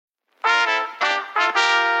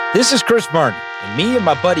This is Chris Martin, and me and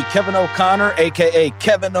my buddy Kevin O'Connor, a.k.a.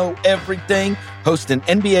 Kevin O Everything, host an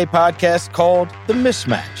NBA podcast called The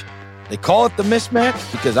Mismatch. They call it The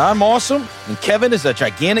Mismatch because I'm awesome and Kevin is a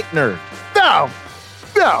gigantic nerd. No,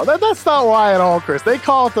 that's not why at all, Chris. They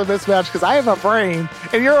call it The Mismatch because I have a brain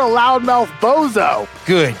and you're a loudmouth bozo.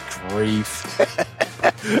 Good grief.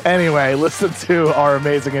 Anyway, listen to our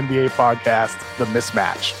amazing NBA podcast, The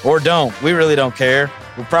Mismatch. Or don't. We really don't care.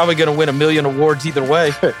 We're probably going to win 1 million awards either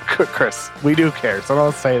way. Chris, we do care, so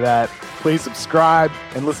don't say that. Please subscribe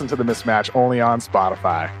and listen to The Mismatch only on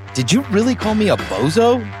Spotify. Did you really call me a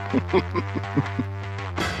bozo?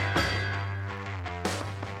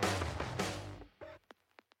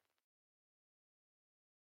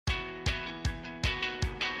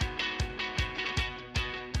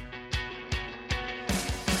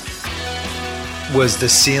 Was the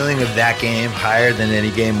ceiling of that game higher than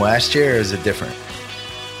any game last year, or is it different?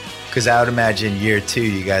 Because I would imagine year 2,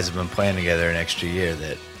 you guys have been playing together an extra year,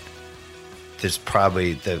 that there's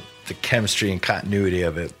probably the chemistry and continuity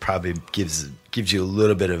of it probably gives you a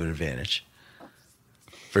little bit of an advantage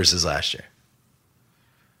versus last year.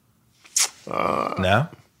 No?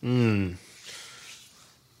 I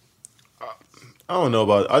don't know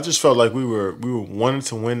about it. I just felt like we were wanting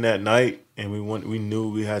to win that night, and we knew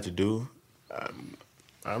what we had to do.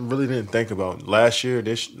 I really didn't think about last year.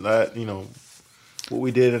 What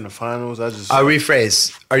we did in the finals. I'll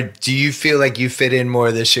rephrase. Do you feel like you fit in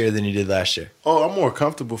more this year than you did last year? Oh, I'm more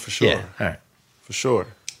comfortable for sure. Yeah, all right. For sure.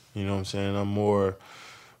 You know what I'm saying? I'm more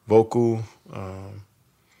vocal.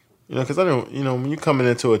 Because I don't. When you're coming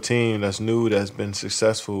into a team that's new, that's been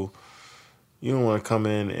successful, you don't want to come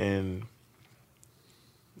in and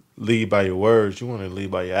lead by your words. You want to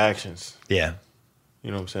lead by your actions. Yeah. You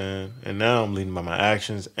know what I'm saying? And now I'm leading by my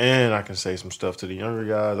actions, and I can say some stuff to the younger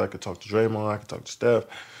guys. I could talk to Draymond. I could talk to Steph,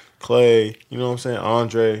 Clay. You know what I'm saying?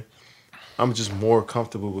 Andre. I'm just more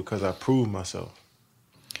comfortable because I proved myself.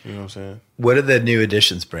 You know what I'm saying? What do the new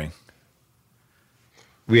additions bring?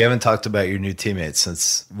 We haven't talked about your new teammates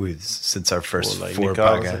since our first 4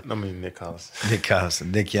 podcasts. Nick Collison. Nick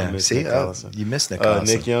Collison. Nick Young. Nick See? Collison. You missed Nick Collison.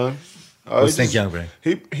 Nick Young. What's Nick Young bring?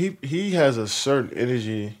 He has a certain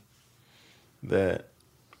energy that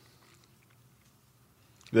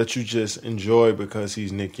you just enjoy because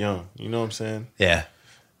he's Nick Young. You know what I'm saying? Yeah.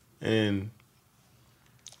 And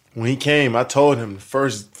when he came, I told him the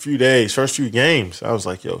first few games, I was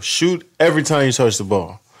like, yo, shoot every time you touch the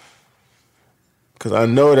ball. Because I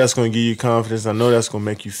know that's going to give you confidence. I know that's going to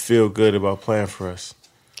make you feel good about playing for us.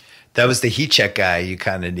 That was the heat check guy you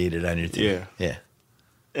kind of needed on your team. Yeah.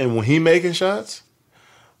 And when he making shots,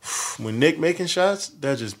 when Nick making shots,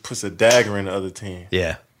 that just puts a dagger in the other team.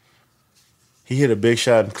 Yeah. He hit a big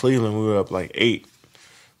shot in Cleveland. We were up like 8.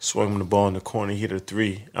 Swung him the ball in the corner. He hit a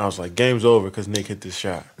 3. I was like, game's over because Nick hit this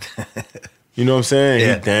shot. You know what I'm saying?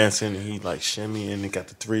 Yeah. He dancing and he like shimmy and he got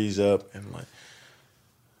the 3s up and like.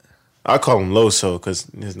 I call him Loso because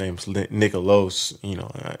his name's Nicolos.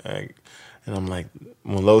 And I'm like,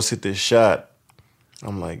 when Los hit this shot,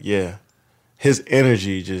 I'm like, yeah, his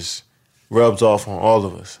energy just rubs off on all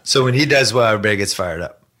of us. So when he does well, everybody gets fired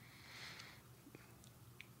up.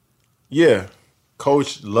 Yeah.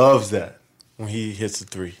 Coach loves that when he hits a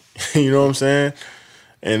 3. You know what I'm saying?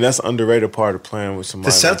 And that's an underrated part of playing with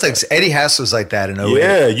somebody. The Celtics, like Eddie House was like that in 08.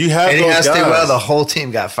 Yeah, you have Eddie those House guys. did well, the whole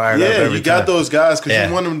team got fired up every time. Yeah, you got those guys because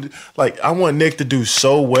you want them to, like, I want Nick to do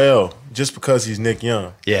so well just because he's Nick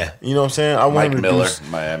Young. Yeah. You know what I'm saying? I want Mike him to Miller, do,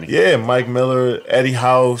 Miami. Yeah, Mike Miller, Eddie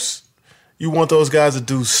House. You want those guys to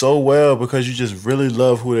do so well because you just really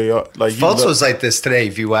love who they are. Like Fultz was like this today.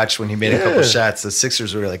 If you watch when he made a couple shots, the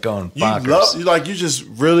Sixers were like going bonkers. You just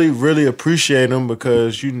really, really appreciate them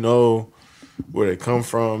because you know where they come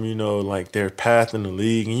from, like their path in the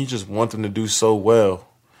league, and you just want them to do so well.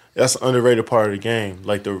 That's an underrated part of the game.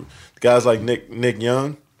 Like the guys like Nick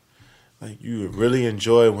Young, like you really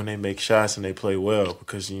enjoy when they make shots and they play well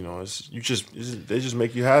because they just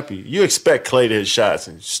make you happy. You expect Clay to hit shots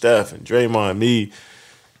and Steph and Draymond, me.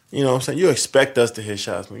 You know what I'm saying? You expect us to hit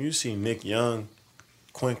shots. When you see Nick Young,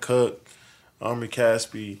 Quinn Cook, Omri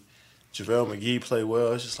Caspi, JaVale McGee play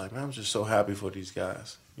well, it's just like, man, I'm just so happy for these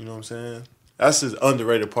guys. You know what I'm saying? That's the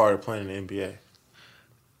underrated part of playing in the NBA.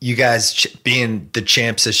 You guys being the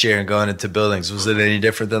champs this year and going into buildings, was it any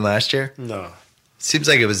different than last year? No. Seems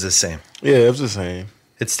like it was the same. Yeah, it was the same.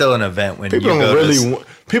 It's still an event when people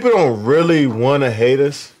don't really want to hate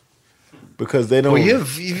us because they don't. Well,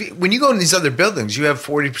 when you go in these other buildings, you have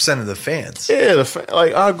 40% of the fans. Yeah,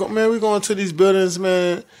 we going to these buildings,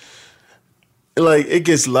 man. Like it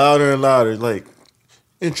gets louder and louder. Like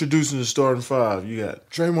introducing the starting 5, you got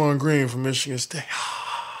Draymond Green from Michigan State.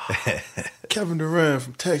 Kevin Durant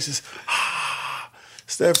from Texas.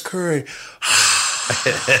 Steph Curry.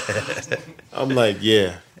 I'm like,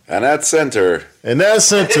 yeah. And at center.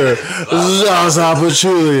 Zaza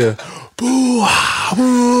Pachulia.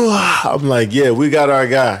 I'm like, yeah, we got our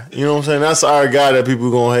guy. You know what I'm saying? That's our guy that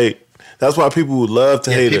people gonna hate. That's why people would love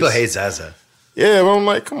to hate people us. Hate Zaza. Yeah, but I'm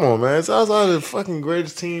like, come on, man. Zaza the fucking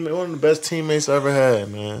greatest team, one of the best teammates I ever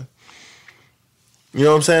had, man. You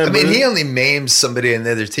know what I'm saying? I mean, he only maims somebody in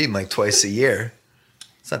the other team like twice a year.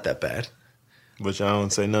 It's not that bad. But y'all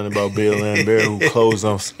don't say nothing about Bill Laimbeer who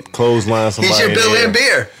clothesline somebody. He's your Bill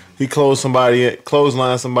Laimbeer. He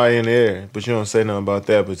clothesline somebody in the air. But you don't say nothing about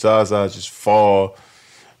that. But Zaza just fall.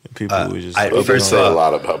 And people would just First of all, a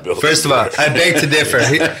lot about Bill. First of all, I beg to differ.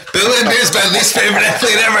 Bill Laimbeer's my least favorite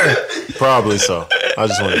athlete ever. Probably so. I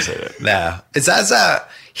just wanted to say that. No, it's Zaza.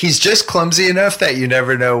 He's just clumsy enough that you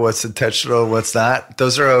never know what's intentional, what's not.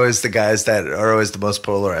 Those are always the guys that are always the most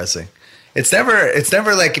polarizing. It's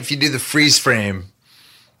never like if you do the freeze frame,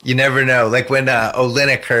 you never know. Like when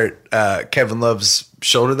Olynyk hurt Kevin Love's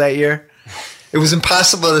shoulder that year, it was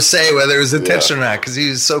impossible to say whether it was intentional or not because he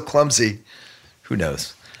was so clumsy. Who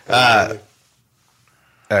knows? All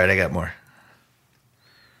right, I got more.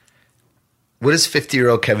 What is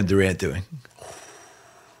 50-year-old Kevin Durant doing?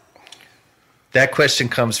 That question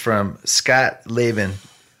comes from Scott Lavin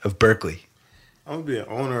of Berkeley. I'm going to be an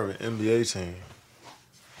owner of an NBA team.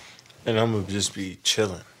 And I'm going to just be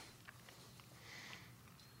chilling.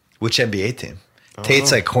 Which NBA team?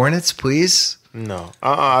 Tate's like Hornets, please? No.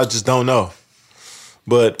 I just don't know.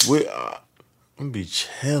 But I'm going to be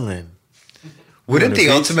chilling. Wouldn't the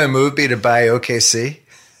ultimate move be to buy OKC?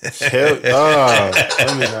 Let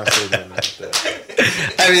me not say nothing like that.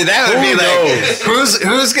 I mean, that would be like, who's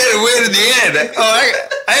going to win in the end? Oh,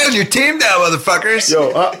 I own your team now, motherfuckers.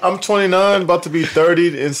 Yo, I'm 29, about to be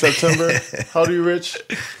 30 in September. How old are you, Rich?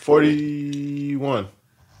 41.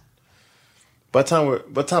 By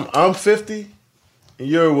the time I'm 50, and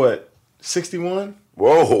you're what, 61?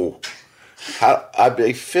 Whoa. I'd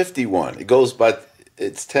be 51. It goes by,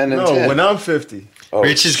 it's 10 and 10. No, when I'm 50. Oh,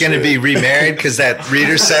 Rich is going to be remarried because that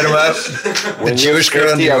reader set him up. The Jewish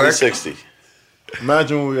girl in New I'll be York. 60.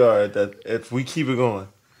 Imagine where we are at that if we keep it going.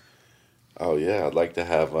 Oh yeah, I'd like to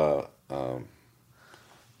have our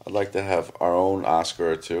own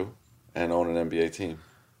Oscar or two and own an NBA team.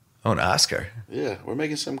 Oh, an Oscar. Yeah, we're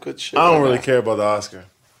making some good shit. I don't right really now. care about the Oscar.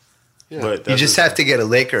 Yeah. But You just have to get a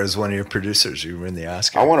Laker as one of your producers. You win the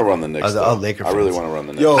Oscar. I want to run the Knicks. Oh, though. Laker I really fans. want to run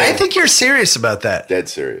the Knicks. Yo. I think you're serious about that. Dead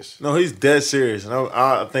serious. No, he's dead serious, and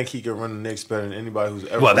I think he can run the Knicks better than anybody who's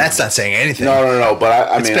ever. Well, that's not saying anything. No. But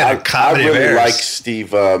I It's mean, been a I comedy of really errors. like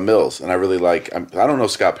Steve Mills, and I really like. I don't know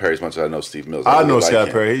Scott Perry as much as I know Steve Mills. I really know like Scott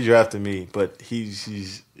him. Perry. He drafted me, but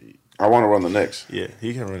he's I want to run the Knicks. yeah,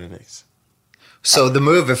 he can run the Knicks. So the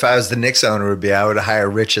move, if I was the Knicks owner, would be I would hire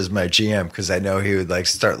Rich as my GM because I know he would like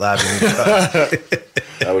start laughing.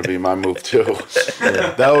 That would be my move too.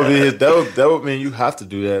 Yeah, that would be his, that would mean you have to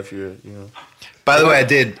do that if you're By the way, I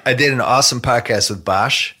did an awesome podcast with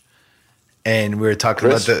Bosch, and we were talking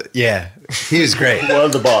Chris? about he was great. Well,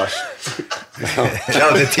 the Bosch.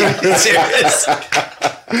 No, the team is serious.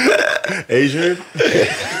 Adrian.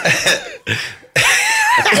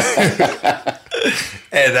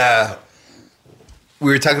 And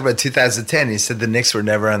we were talking about 2010. He said the Knicks were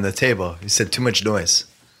never on the table. He said too much noise.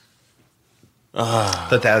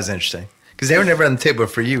 Thought that was interesting because they were never on the table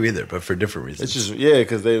for you either, but for different reasons. It's just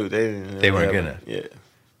because they weren't gonna. Yeah.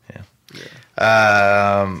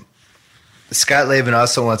 Scott Lavin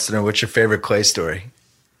also wants to know what's your favorite Clay story.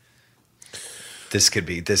 This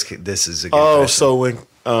is a good question. So when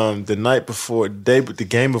the night before, the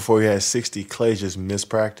game before he had 60, Clay just missed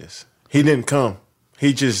practice. He didn't come.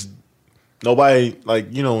 He just nobody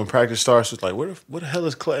when practice starts, it's like where the hell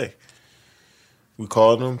is Clay? We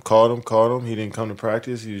called him. He didn't come to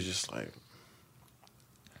practice. He was just like,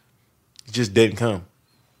 he just didn't come.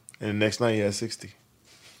 And the next night he had 60.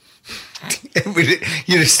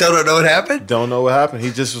 You still don't know what happened? Don't know what happened.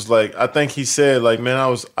 He just was like, I think he said, like, man, I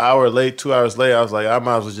was an hour late, 2 hours late. I was like, I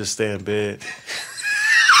might as well just stay in bed.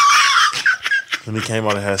 And he came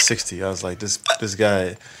out and had 60. I was like, this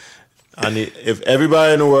guy, if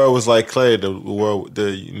everybody in the world was like Clay,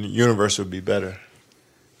 the universe would be better.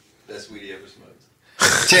 Best weed ever smoked.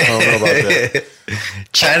 I don't know about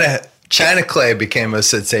that. China Clay became a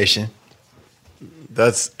sensation.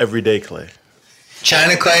 That's everyday Clay.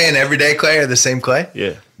 China Clay and everyday Clay are the same Clay?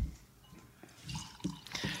 Yeah.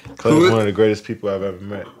 Clay is one of the greatest people I've ever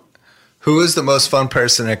met. Who was the most fun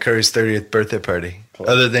person at Curry's 30th birthday party,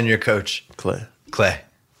 other than your coach? Clay. Clay.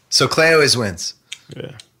 So Clay always wins.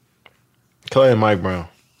 Yeah. Clay and Mike Brown.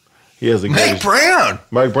 He has the Mike greatest. Brown.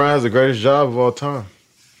 Mike Brown has the greatest job of all time.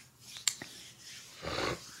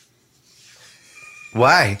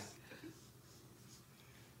 Why?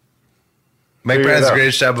 Mike Figure it Brown's the out.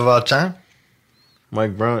 greatest job of all time?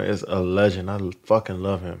 Mike Brown is a legend. I fucking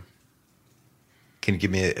love him. Can you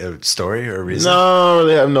give me a story or a reason? No,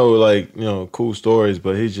 they have no cool stories,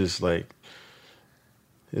 but he's just like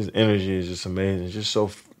his energy is just amazing. Just so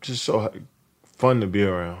fun to be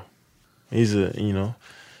around. He's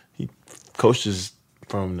he coaches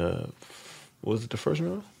from the first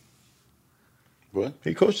round? What?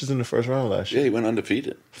 He coaches in the first round last Yeah, year. he went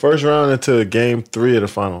undefeated. First round into game 3 of the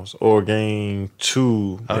finals or game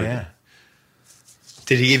 2. Oh, maybe. yeah.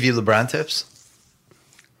 Did he give you LeBron tips?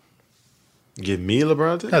 Give me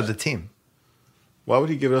LeBron tips? No, the team. Why would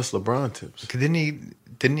he give us LeBron tips? Didn't he?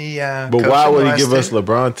 But coach why him would he last give us year?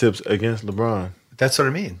 LeBron tips against LeBron? That's what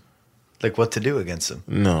I mean. Like what to do against him.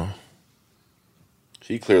 No.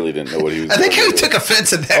 He clearly didn't know what he was I think doing. he took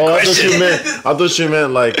offense at that Oh, question. I thought you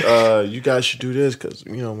meant like you guys should do this because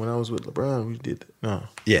when I was with LeBron we did that. No,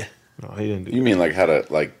 Yeah. he didn't do You mean like how to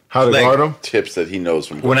how to like- guard him. tips that he knows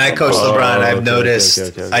from When I from- coached Oh, LeBron, I've okay, noticed.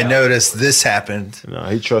 okay. I noticed this happened. No,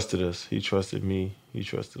 he trusted us. He trusted me. He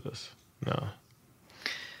trusted us. No,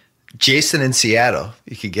 Jason in Seattle.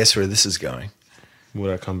 You could guess where this is going.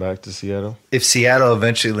 would I come back to Seattle? If Seattle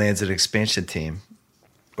eventually lands an expansion team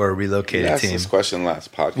or a He relocated asked team, this question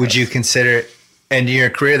last podcast. would you consider ending your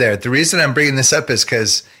career there? The reason I'm bringing this up is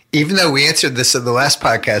because even though we answered this in the last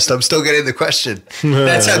podcast, I'm still getting the question.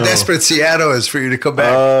 That's how I know. desperate Seattle is for you to come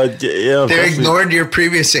back. Yeah, They definitely. ignored your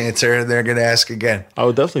previous answer, and they're going to ask again. I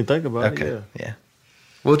would definitely think about Okay, it. yeah.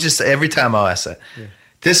 We'll just every time I'll ask that.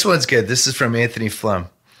 This one's good. This is from Anthony Flum.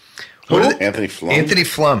 Who? What are the- Anthony Flum? Anthony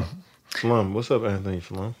Flum. Flum, what's up, Anthony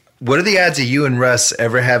Flum? What are the odds of you and Russ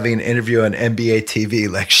ever having an interview on NBA TV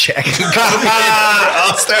like Shaq and Kobe did for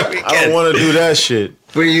All-Star Weekend? I don't want to do that shit.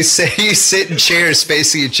 Where you sit in chairs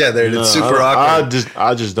facing each other and it's super awkward.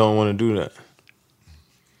 I just don't want to do that.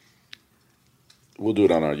 We'll do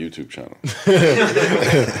it on our YouTube channel.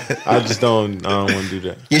 I don't want to do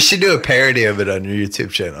that. You should do a parody of it on your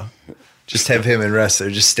YouTube channel. Just have him and Russ.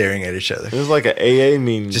 They're just staring at each other, It was like an AA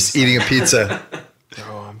meeting. just eating a pizza.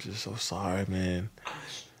 Oh, I'm just so sorry, man.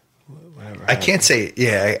 Whatever. I can't say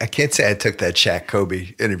I took that Shaq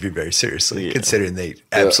Kobe interview very seriously, Yeah. considering they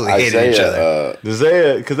absolutely hated each other.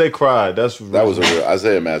 Isaiah, because they cried. That was a real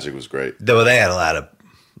Isaiah Magic was great. Though they had a lot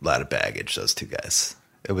of baggage. Those two guys.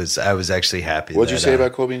 I was actually happy. What'd you that, say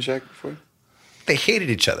about Kobe and Shaq before? They hated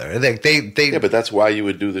each other. They Yeah, but that's why you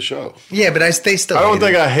would do the show. they still. I don't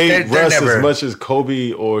think I hate They're Russ never- as much as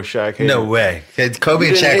Kobe or Shaq hated. No way. Kobe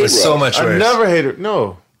You and didn't Shaq hate was so Russ. much I worse. never hated.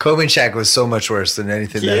 No. Kobe and Shaq was so much worse than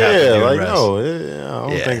anything that happened to Yeah, you like and Russ. no. I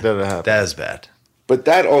don't think that'll happen. That was bad. But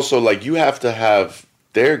that also, like, you have to have.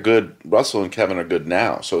 They're good. Russell and Kevin are good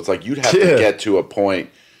now, so it's like you'd have to Yeah. get to a point.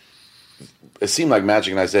 It seemed like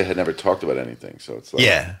Magic and Isaiah had never talked about anything, so it's like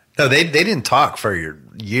Yeah. No, they didn't talk for years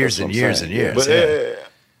That's and what I'm years saying, and yeah. years. But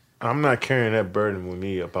yeah. I'm not carrying that burden with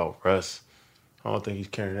me about Russ. I don't think he's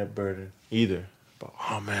carrying that burden either. But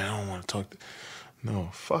oh man, I don't want to talk. No,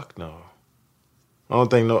 fuck no. I don't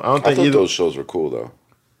think I thought either. those shows were cool though.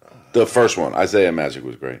 The first one, Isaiah and Magic,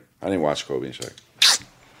 was great. I didn't watch Kobe and Shaq,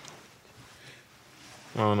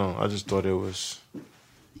 I don't know. I just thought it was.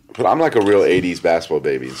 but I'm like a real '80s basketball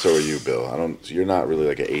baby, and so are you, Bill. I don't. You're not really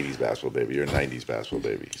like an '80s basketball baby. You're a '90s basketball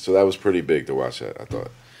baby. So that was pretty big to watch that. I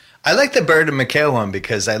thought. I like the Bird and McHale one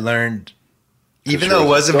because I learned, even though it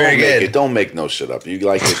wasn't Don't very make good. it- don't make no shit up. You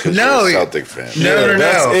like it because No, you're a Celtic fan. No.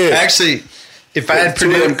 that's it. Actually, if I had Two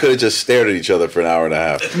of them Purdue, could have just stared at each other for an hour and a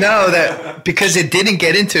half. no, that because it didn't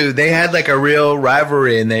get into. They had like a real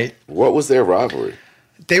rivalry, and What was their rivalry?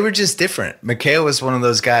 they were just different. McHale was one of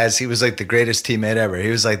those guys. He was like the greatest teammate ever. He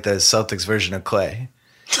was like the Celtics version of Clay.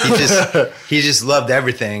 He just loved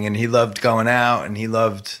everything, and he loved going out, and he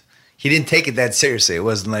didn't take it that seriously. It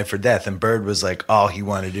wasn't life or death. And Bird was like, all he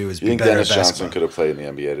wanted to do was You be think better Dennis at Johnson basketball. could have played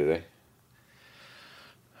in the NBA today?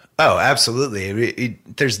 Oh, absolutely.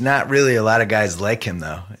 There's not really a lot of guys like him,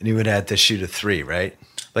 though. And he would have to shoot a three, right?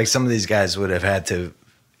 Like some of these guys would have had to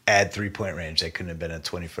add 3-point range. They couldn't have been a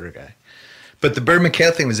 20-footer guy. But the Bird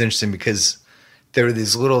McHale thing was interesting because there were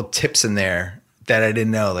these little tips in there that I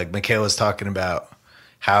didn't know. Like McHale was talking about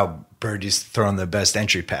how Bird used to throw in the best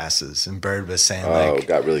entry passes. And Bird was saying Oh,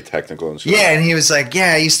 got really technical and shit. yeah, and he was like,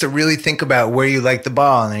 yeah, I used to really think about where you like the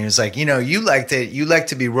ball. And he was like, you like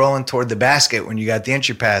to be rolling toward the basket when you got the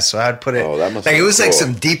entry pass. So I'd put it Oh, that must like have it been was like cool.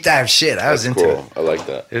 some deep dive shit. I was That's into cool. it. I like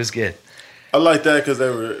that. It was good. I like that because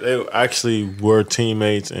they actually were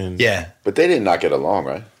teammates and Yeah. But they did not get along,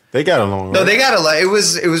 right? they got along. No, right? they got a lot. It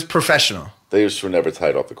was professional. They just were never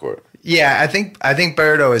tight off the court. Yeah, I think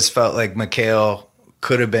Bird always felt like McHale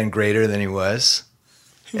could have been greater than he was.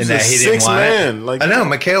 He was a six man. I know,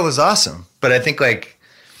 McHale was awesome. But I think like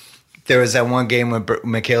there was that one game when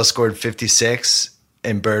McHale scored 56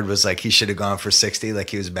 and Bird was like he should have gone for 60, like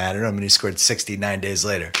he was mad at him, and he scored 69 days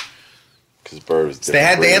later. Because Bird was So they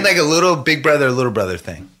had like a little big brother, little brother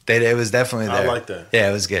thing. It was definitely there. I like that. Yeah,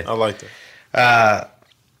 it was good. I like that.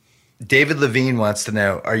 David Levine wants to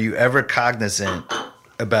know, are you ever cognizant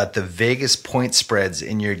about the Vegas point spreads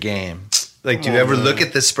in your game? Like, do you ever look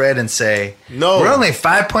at the spread and say, no, we're only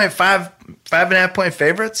 5.5 point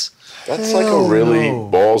favorites? That's like a really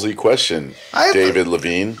ballsy question, David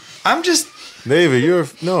Levine. I'm just... David,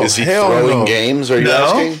 Is he throwing games, are you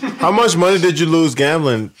asking? How much money did you lose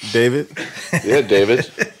gambling, David? Yeah, David.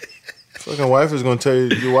 Fucking wife is going to tell you,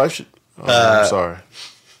 your wife should... Oh, I'm sorry.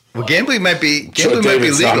 Well, gambling might be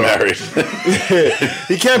David's legal. not married.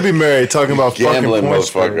 He can't be married talking about Gambling, fucking point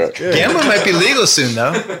motherfucker. spreads. Yeah. Gambling might be legal soon,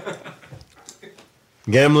 though.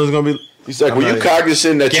 Gambling's going to be... He's like, were you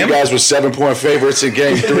cognizant that you guys were 7-point favorites in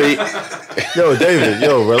game 3? Yo, David,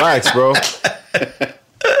 relax, bro.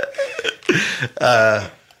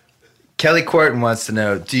 Kelly Quarton wants to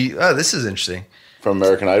know, this is interesting. From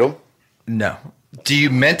American Idol? No. Do you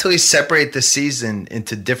mentally separate the season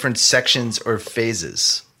into different sections or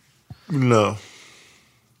phases? No.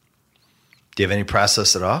 Do you have any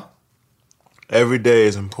process at all? Every day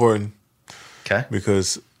is important. Okay.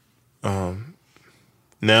 Because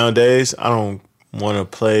nowadays, I don't want to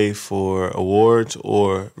play for awards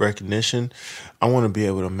or recognition. I want to be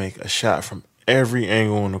able to make a shot from every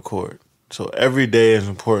angle on the court. So every day is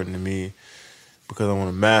important to me because I want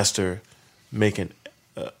to master making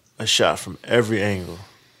a shot from every angle.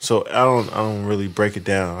 So I don't really break it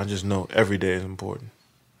down. I just know every day is important.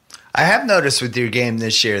 I have noticed with your game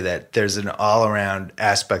this year that there's an all-around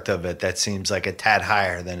aspect of it that seems like a tad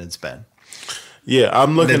higher than it's been. Yeah,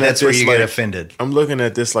 I'm looking at this. That's where you get offended. I'm looking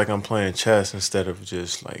at this like I'm playing chess instead of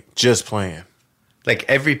just playing. Like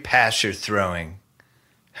every pass you're throwing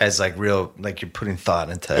has like real, like you're putting thought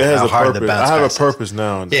into it has how a hard purpose. the bounce I have pass a purpose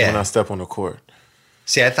now when I step on the court.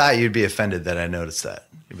 See, I thought you'd be offended that I noticed that.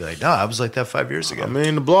 You'd be like, no, I was like that 5 years ago. I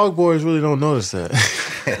mean, the blog boys really don't notice that.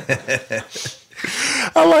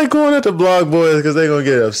 I like going at the blog boys because they're going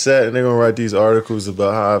to get upset and they're going to write these articles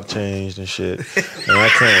about how I've changed and shit. And I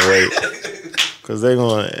can't wait. Because they're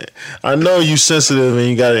going to... I know you sensitive and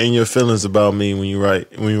you got it in your feelings about me when you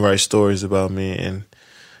write stories about me and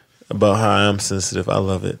about how I'm sensitive. I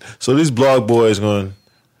love it. So these blog boys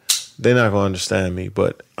they're not going to understand me.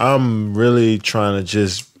 But I'm really trying to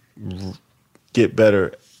just get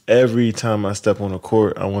better. Every time I step on the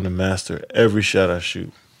court, I want to master every shot I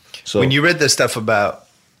shoot. So when you read the stuff about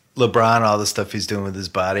LeBron, all the stuff he's doing with his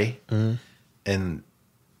body, and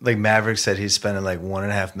like Maverick said he's spending like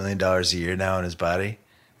 $1.5 million a year now on his body,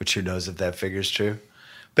 which who knows if that figure's true.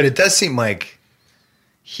 But it does seem like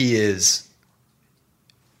he is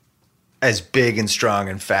as big and strong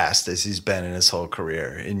and fast as he's been in his whole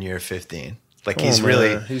career in year 15. Like he's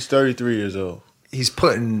 33 years old. He's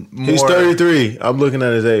putting more. He's 33. I'm looking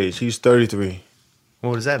at his age. He's 33.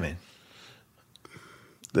 What does that mean?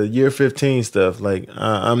 The year 15 stuff, like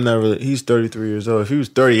I'm not really. He's 33 years old. If he was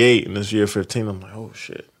 38 in this year 15, I'm like, oh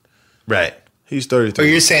shit. Right. He's 33. But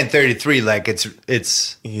you're saying 33, like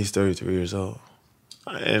it's. He's 33 years old,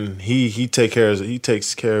 and he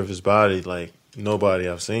takes care of his body like nobody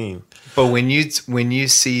I've seen. But when you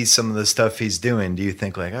see some of the stuff he's doing, do you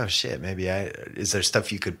think like, oh shit, maybe is there stuff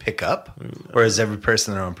you could pick up, or is every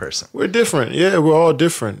person their own person? We're different. Yeah, we're all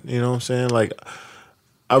different. You know what I'm saying? Like,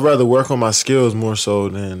 I'd rather work on my skills more so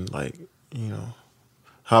than like,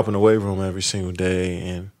 hop in the weight room every single day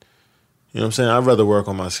and, you know what I'm saying? I'd rather work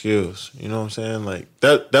on my skills. You know what I'm saying? Like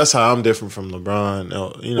that's how I'm different from LeBron.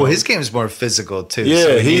 Well, his game is more physical too. Yeah,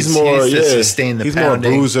 so he's more sustain the he's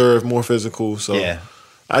pounding. more bruiser, more physical. So yeah.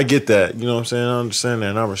 I get that. You know what I'm saying? I understand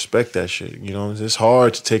that and I respect that shit. You know, it's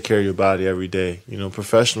hard to take care of your body every day. You know,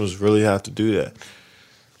 professionals really have to do that.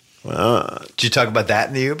 Did you talk about that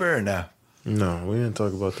in the Uber or no? No, we didn't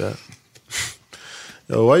talk about that.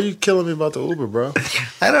 Yo, why are you killing me about the Uber, bro?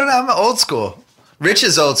 I don't know. I'm old school. Rich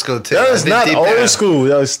is old school too. That is not old school.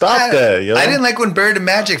 Yo, stop that, yo. I didn't like when Bird and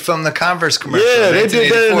Magic filmed the Converse commercial. Yeah, they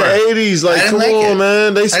did that in the 80s. Like, come on,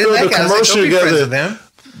 man. They spilled the commercial together.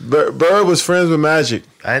 Bird was friends with Magic.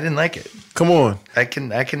 I didn't like it. Come on. I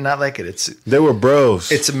cannot like it. They were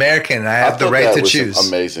bros. It's American. I have the right to choose.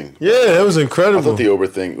 Amazing. Yeah, it was incredible. I thought the Uber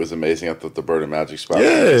thing was amazing. I thought the Bird and Magic spot.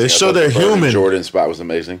 Yeah, it showed they're human. The Jordan spot was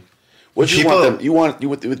amazing. What do you want them? You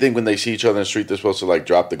would think when they see each other in the street, they're supposed to like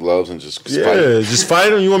drop the gloves and just fight? Just fight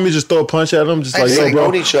them. You want me to just throw a punch at them? Just like, they've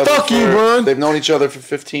known each other. Fuck you, bro. They've known each other for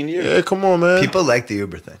 15 years. Yeah, come on, man. People like the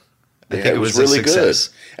Uber thing. I think it was really good.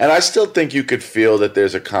 And I still think you could feel that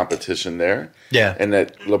there's a competition there. Yeah. And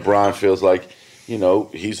that LeBron feels like,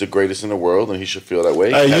 he's the greatest in the world and he should feel that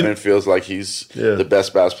way. Kevin feels like he's the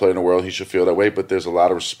best basketball player in the world. He should feel that way. But there's a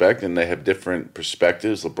lot of respect and they have different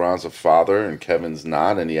perspectives. LeBron's a father and Kevin's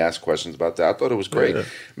not. And he asked questions about that. I thought it was great. Yeah.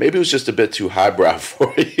 Maybe it was just a bit too highbrow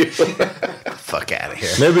for you. Fuck out of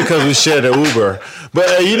here. Maybe because we shared an Uber. But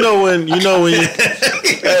it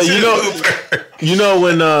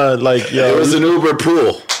was an Uber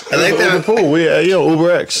pool. I like that. Uber pool. We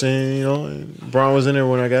Uber X, and Braun was in there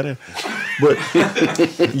when I got in. But do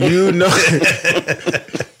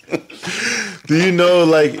you know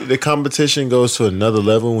like the competition goes to another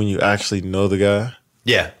level when you actually know the guy?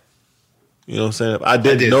 Yeah. You know what I'm saying? If I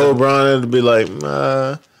didn't know LeBron, it'd be like,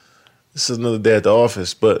 this is another day at the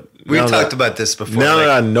office. But we talked about this before. Now that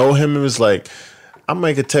I know him, it was like, I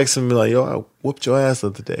might get text him and be like, yo, I whooped your ass the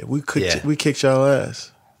other day. We kicked y'all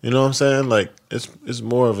ass. You know what I'm saying? Like, it's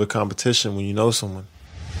more of a competition when you know someone.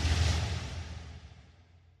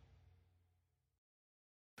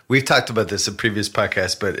 We've talked about this in previous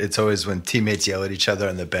podcasts, but it's always when teammates yell at each other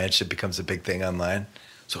on the bench, it becomes a big thing online.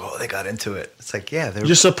 So, they got into it. It's like,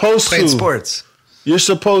 you're supposed playing sports. You're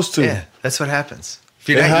supposed to. Yeah, that's what happens. If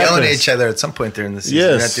you're not yelling at each other at some point during the season,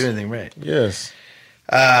 you're not doing anything right. Yes.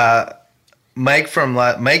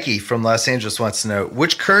 Mikey from Los Angeles wants to know,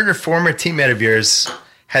 which current or former teammate of yours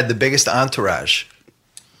had the biggest entourage?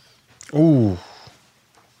 Ooh.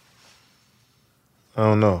 I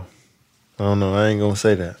don't know. I ain't going to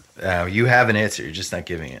say that. You have an answer. You're just not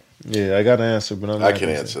giving it. Yeah, I got an answer, but I'm not. I can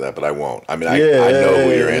answer that, but I won't. I mean, I know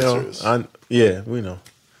who your answer is. We know.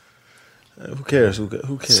 Who cares? Who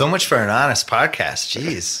cares? So much for an honest podcast.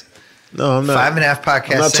 Jeez. No, I'm not. 5.5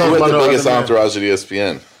 podcasts. I'm not talking about the biggest entourage at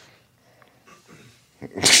ESPN.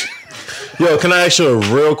 Yo, can I ask you a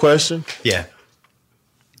real question? Yeah.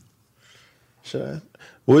 Should I?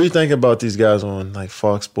 What do you think about these guys on like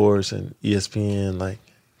Fox Sports and ESPN, like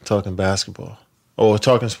talking basketball or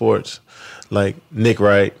talking sports, like Nick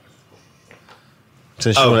Wright?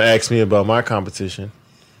 Since you want to ask me about my competition,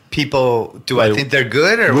 people, I think they're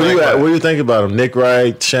good or what do you think about them? Nick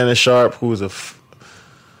Wright, Shannon Sharp, who's a.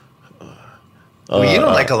 Well, you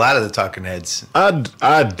don't like a lot of the talking heads.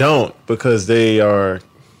 I don't because they are.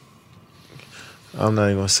 I'm not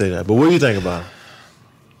even gonna say that. But what do you think about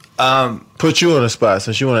them? Put you on the spot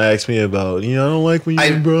since you want to ask me about. I don't like when you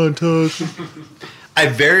and Braun talk. I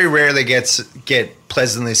very rarely get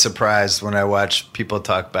pleasantly surprised when I watch people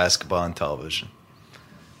talk basketball on television.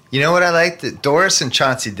 You know what I liked? Doris and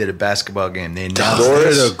Chauncey did a basketball game. They announced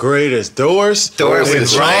Doris is the greatest. Doris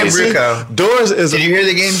with Ryan Rucco. Doris is. Did you hear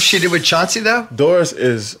the game she did with Chauncey though? Doris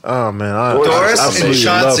is. Oh man, Doris and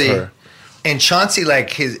Chauncey. Love her. And Chauncey,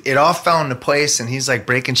 like it all fell into place, and he's like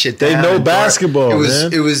breaking shit down. They know basketball.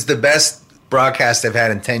 It was the best broadcast I've had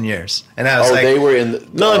in 10 years. And I was like, they were in the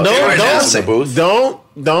don't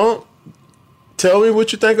tell me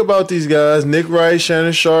what you think about these guys. Nick Wright,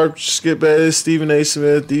 Shannon Sharp, Skip Bayless, Stephen A.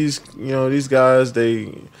 Smith. These guys.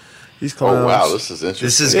 These clowns. Oh wow, this is interesting.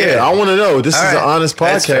 This is good. I want to know. This is an honest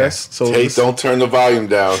podcast. So Tate, don't turn the volume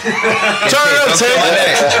down. Turn it up, Tate.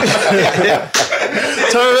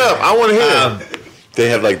 Turn it up. I want to hear it. They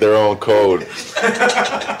have like their own code.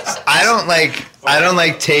 I don't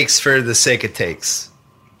like takes for the sake of takes.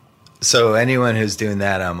 So anyone who's doing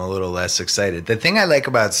that, I'm a little less excited. The thing I like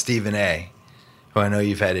about Stephen A., who I know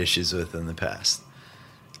you've had issues with in the past.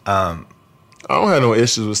 I don't have no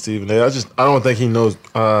issues with Stephen A. I don't think he knows.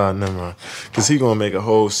 Never mind, because he's gonna make a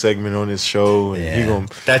whole segment on his show, and he gonna.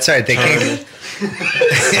 That's all right. They can't.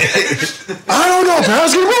 I don't know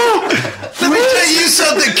basketball. Let me tell you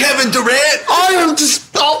something, Kevin Durant. I am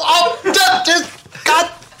just. God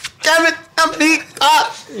damn it!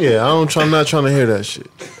 Yeah, I'm not trying to hear that shit.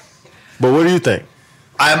 But what do you think?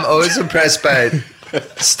 I'm always impressed by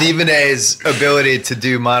Stephen A.'s ability to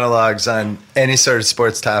do monologues on any sort of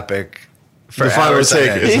sports topic. The final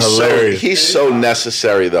take is hilarious. He's so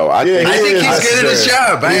necessary, though. I think he's good at his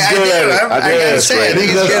job. I gotta say, I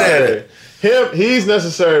think he's good at it. He's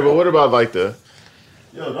necessary, but what about like the...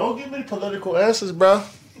 Yo, don't give me political answers, bro.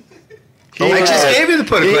 I just gave you the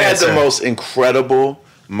political answer. He had the most incredible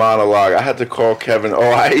monologue. I had to call Kevin. I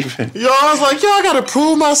was like, I gotta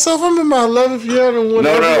prove myself. I'm in my 11th year and won.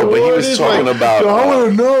 No, but he was talking about. I want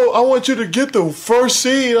to know. I want you to get the first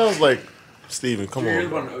seed. I was like, Steven, come on. Did you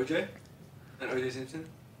hear about OJ? And OJ Simpson?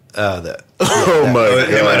 my God!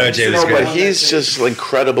 But he's just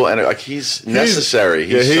incredible, and like he's necessary.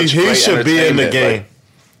 He should be in the game. Like,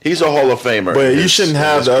 he's a Hall of Famer. But you shouldn't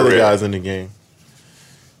have the other guys in the game.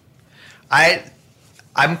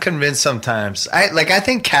 I'm convinced sometimes. I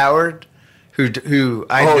think Coward, who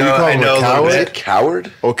I know Coward? Is it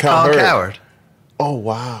Coward? Oh, Coward. Oh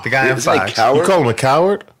wow, the guy on Fox. Coward? You call him a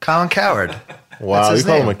coward? Colin Coward. Wow, you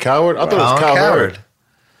call him a coward? I thought it was Coward.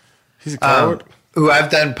 He's a coward. Who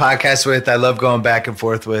I've done podcasts with. I love going back and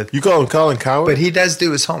forth with. You call him Colin Coward? But he does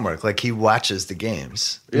do his homework. Like he watches the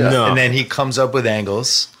games. Yeah. No. And then he comes up with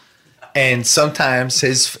angles. And sometimes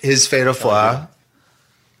his fatal flaw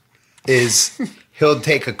is he'll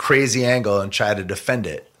take a crazy angle and try to defend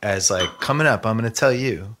it as like, coming up, I'm going to tell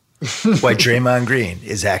you why Draymond Green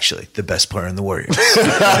is actually the best player in the Warriors.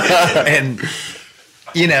 And,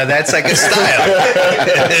 that's like a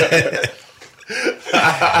style.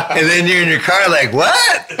 And then you're in your car like,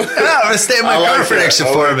 what? No, I'm going to stay in my car for an extra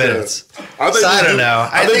 4 minutes. I don't know.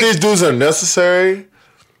 I think these dudes are necessary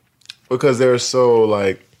because they're so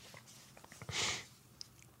like,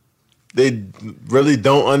 they really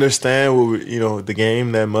don't understand the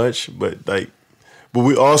game that much, but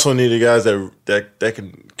we also need the guys that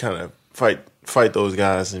can kind of fight those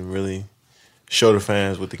guys and really show the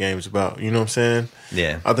fans what the game is about. You know what I'm saying?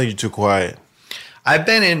 Yeah. I think you're too quiet.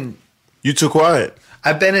 You're too quiet.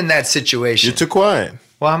 I've been in that situation. You're too quiet.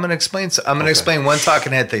 Well, I'm gonna explain. I'm gonna explain one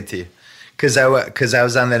talking head thing to you, because I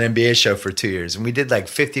was on that NBA show for 2 years, and we did like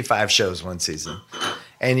 55 shows one season.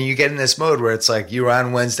 And you get in this mode where it's like you're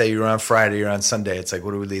on Wednesday, you're on Friday, you're on Sunday. It's like,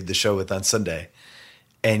 what do we lead the show with on Sunday?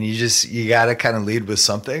 And you got to kind of lead with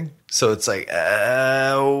something. So it's like,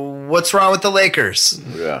 what's wrong with the Lakers?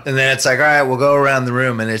 Yeah. And then it's like, all right, we'll go around the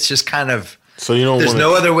room. And it's just kind of, so there's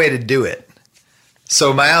no other way to do it.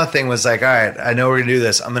 So my own thing was like, all right, I know we're going to do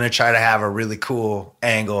this. I'm going to try to have a really cool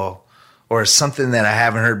angle or something that I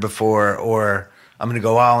haven't heard before, or I'm going to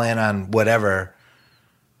go all in on whatever.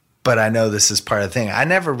 But I know this is part of the thing. I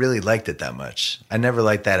never really liked it that much. I never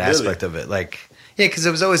liked that aspect of it. Like, yeah, because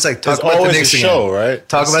it was always like talk about the Knicks show, right?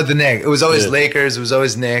 Talk about the Knicks. It was always Lakers. It was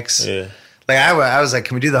always Knicks. Yeah. Like I was like,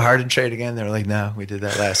 can we do the Harden trade again? They were like, no, we did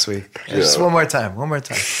that last week. Just one more time.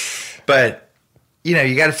 But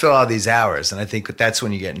you got to fill all these hours, and I think that's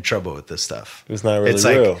when you get in trouble with this stuff. It's not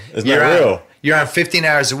really real. It's not real. You're on 15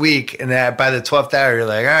 hours a week, and by the 12th hour, you're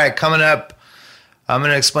like, all right, coming up, I'm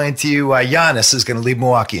going to explain to you why Giannis is going to leave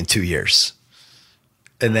Milwaukee in 2 years.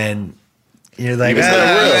 And then you're like,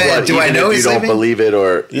 do I know he's leaving? You don't believe it,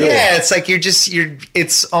 or yeah, it's like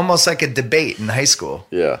it's almost like a debate in high school.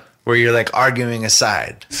 Yeah. Where you're like arguing a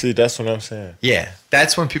side. See, that's what I'm saying. Yeah,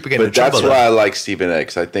 that's when people get in trouble. But that's why I like Stephen A.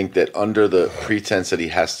 Because I think that under the pretense that he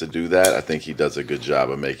has to do that, I think he does a good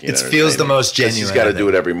job of making it. It feels the most genuine. He's got to do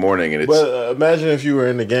it every morning, and it's. But imagine if you were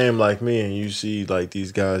in the game like me and you see like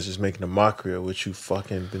these guys just making a mockery of what you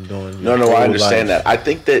fucking been doing. No, I understand that. I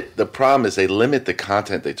think that the problem is they limit the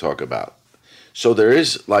content they talk about. So there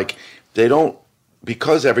is like they don't.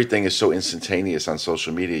 Because everything is so instantaneous on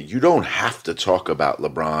social media, you don't have to talk about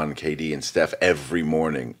LeBron, KD, and Steph every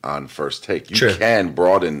morning on First Take. You can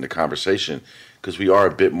broaden the conversation because we are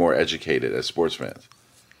a bit more educated as sports fans.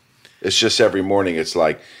 It's just every morning it's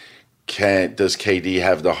like, does KD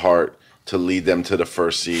have the heart to lead them to the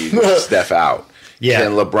first seed with Steph out? Yeah.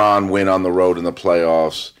 Can LeBron win on the road in the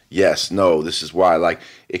playoffs? Yes, no, this is why. Like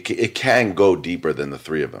it can go deeper than the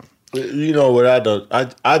three of them. You know what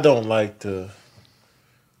I don't like to...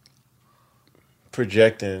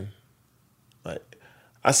 projecting, like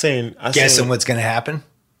I seen guessing what's gonna happen.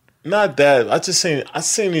 Not that I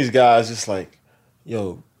seen these guys just like,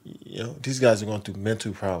 these guys are going through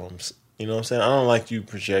mental problems. You know what I'm saying? I don't like you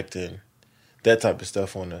projecting that type of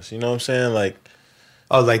stuff on us. You know what I'm saying? Like,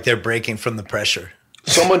 like they're breaking from the pressure.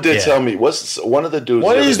 Someone did tell me, what's one of the dudes?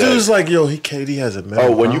 One of these dudes like, KD has a mental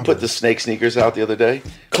when problem. you put the snake sneakers out the other day,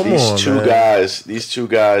 these two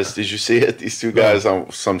guys, did you see it? These two guys on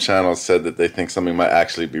some channel said that they think something might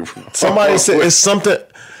actually be wrong. Somebody said it's something.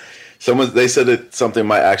 They said that something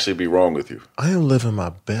might actually be wrong with you. I am living my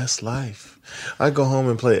best life. I go home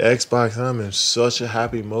and play Xbox, and I'm in such a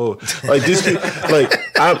happy mode. Like these people, like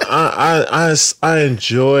I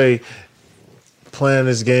enjoy playing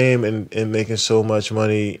this game and making so much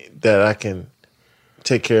money that I can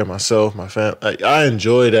take care of myself, my family. Like, I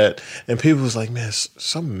enjoy that. And people was like, man,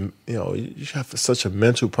 you have such a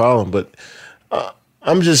mental problem. But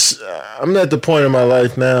I'm at the point in my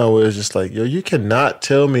life now where it's just like, you cannot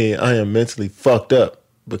tell me I am mentally fucked up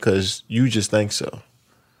because you just think so.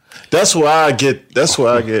 That's where I get.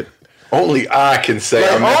 Only I can say.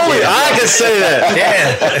 Like, only I can say that.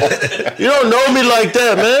 Yeah. You don't know me like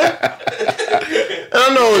that, man. And I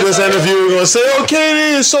I know what this interviewer is gonna say. Oh,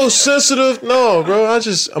 KD is so sensitive. No, bro.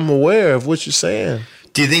 I'm aware of what you're saying.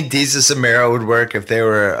 Do you think Deezus and Mero would work if they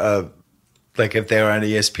were on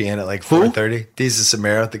ESPN at like 4:30? Deezus and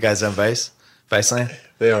Mero, the guys on Viceland.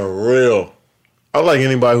 They are real. I like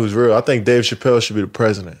anybody who's real. I think Dave Chappelle should be the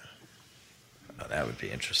president. Oh, that would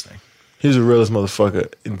be interesting. He's the realest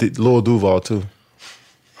motherfucker. Lil Duval too.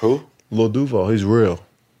 Who? Lil Duval. He's real.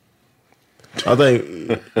 I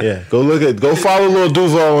think. Yeah. Go follow Lil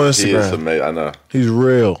Duval on Instagram. He is amazing. I know. He's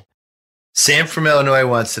real. Sam from Illinois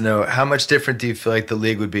wants to know, how much different do you feel like the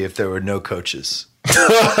league would be if there were no coaches?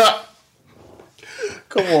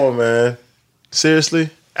 Come on, man. Seriously?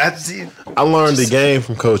 I learned the game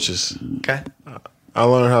from coaches. Okay. I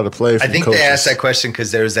learned how to play from coaches. I think they asked that question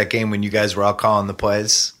because there was that game when you guys were all calling the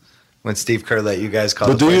plays, when Steve Kerr let you guys call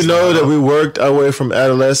the plays. But do you know that we worked our way from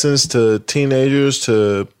adolescents to teenagers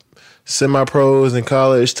to semi-pros in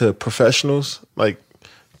college to professionals? Like,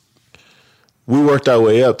 we worked our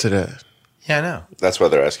way up to that. Yeah, I know. That's why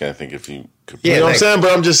they're asking, I think, if you could. Yeah, you know what I'm saying?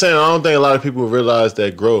 But I'm just saying, I don't think a lot of people realize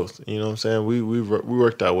that growth. You know what I'm saying? We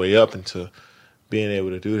worked our way up into being able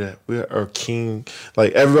to do that. We are king.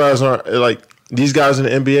 Like, everybody's like, these guys in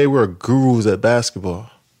the NBA were gurus at basketball.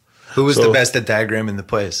 Who was the best at diagramming the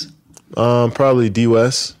plays? Probably D.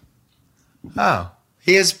 West. Oh.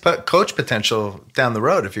 He has coach potential down the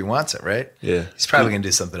road if he wants it, right? Yeah. He's probably going to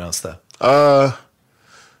do something else, though.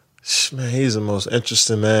 Man, he's the most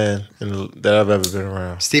interesting man that I've ever been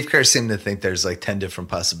around. Steve Kerr seemed to think there's like 10 different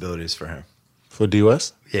possibilities for him. For D.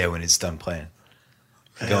 West? Yeah, when he's done playing.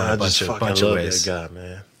 Man, going I a bunch of ways. That guy,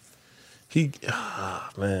 man.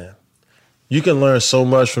 Man. You can learn so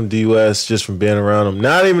much from D. West just from being around him.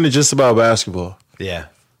 Not even just about basketball. Yeah.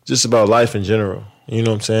 Just about life in general. You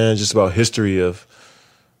know what I'm saying? Just about history of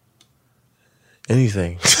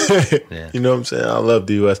anything. Yeah. You know what I'm saying? I love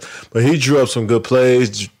D. West. But he drew up some good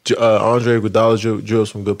plays. Andre Iguodala drew up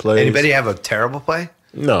some good plays. Anybody have a terrible play?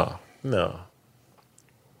 No.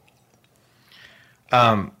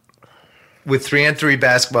 With 3-on-3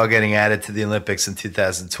 basketball getting added to the Olympics in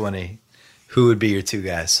 2020, who would be your two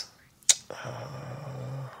guys?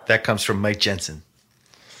 That comes from Mike Jensen.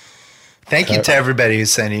 Thank you to everybody who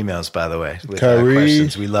sent emails, by the way, with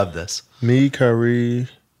questions. We love this. Me, Kyrie.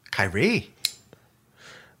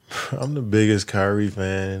 I'm the biggest Kyrie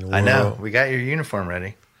fan in the world. I know. We got your uniform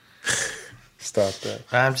ready. Stop that.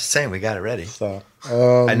 I'm just saying we got it ready. Stop.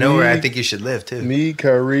 I know where I think you should live, too. Me,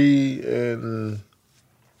 Kyrie, and...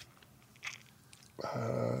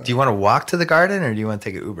 do you want to walk to the Garden or do you want to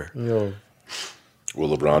take an Uber?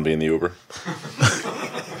 Will LeBron be in the Uber?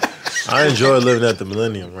 I enjoy living at the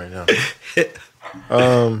Millennium right now.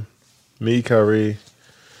 Me, Kyrie.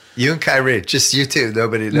 You and Kyrie, just you two.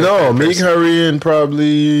 Nobody knows. No, me, Kyrie, and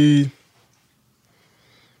probably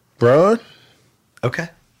Bron. Okay.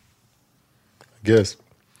 I guess.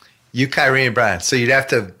 You, Kyrie, and Brian. So you'd have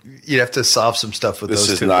to solve some stuff with those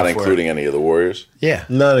two. This is not including any of the Warriors? Yeah.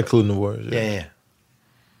 Not including the Warriors. Yeah,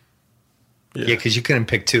 because you couldn't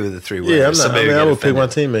pick two of the three Warriors. Yeah, I'm not. I would pick my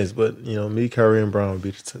teammates, but me, Kyrie, and Brown would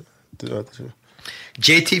be the other two.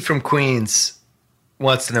 JT from Queens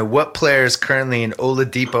wants to know what player is currently in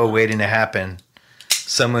Oladipo waiting to happen.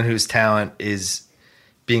 Someone whose talent is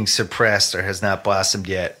being suppressed or has not blossomed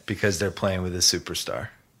yet because they're playing with a superstar.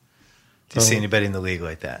 Do you see anybody in the league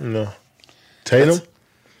like that? No. Tatum,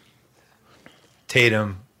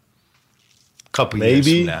 a couple years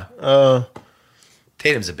from now.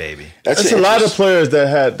 Tatum's a baby. That's a lot of players that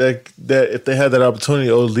had that if they had that opportunity,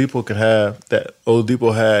 Oladipo could have that.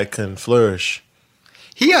 Oladipo can flourish.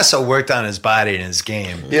 He also worked on his body and his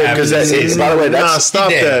game. Yeah, because by the way, stop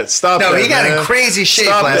that. No, he got in crazy shape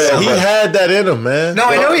last summer. He had that in him, man. No,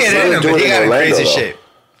 I know he had it in him, but he got in crazy shape.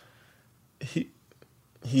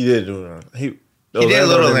 He did do it. He did a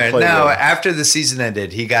little there. Now, after the season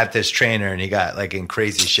ended, he got this trainer and he got like in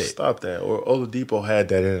crazy shape. Stop that. Or Oladipo had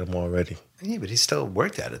that in him already. Yeah, but he still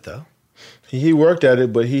worked at it though. He worked at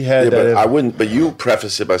it, but he had that. But in I him. wouldn't. But you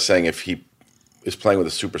preface it by saying if he is playing with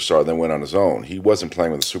a superstar, then went on his own. He wasn't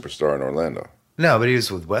playing with a superstar in Orlando. No, but he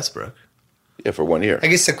was with Westbrook. Yeah, for 1 year. I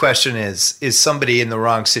guess the question is somebody in the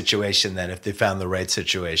wrong situation that if they found the right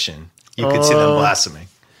situation, you could see them blossoming?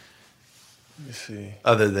 Let me see.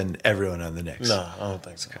 Other than everyone on the Knicks. No, I don't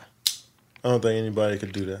think so. I don't think anybody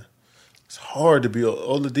could do that. It's hard to be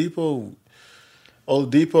Oladipo.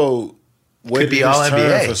 Oladipo waited his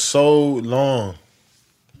turn for so long.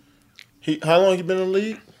 How long he been in the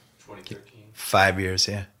league? 2013. 5 years,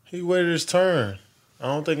 yeah. He waited his turn. I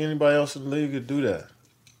don't think anybody else in the league could do that.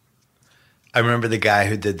 I remember the guy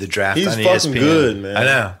who did the draft on ESPN. He's fucking good, man. I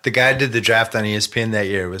know. The guy who did the draft on ESPN that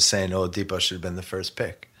year was saying Oladipo should have been the first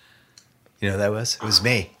pick. You know who that was? It was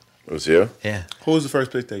me. It was you? Yeah. Who was the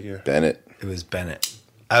first pick that year? Bennett. It was Bennett.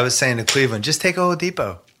 I was saying to Cleveland, just take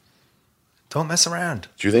Oladipo. Don't mess around.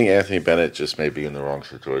 Do you think Anthony Bennett just may be in the wrong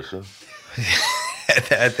situation?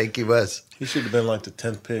 I think he was. He should have been like the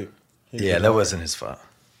 10th pick. That wasn't his fault.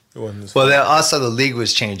 It wasn't his fault. Well, also the league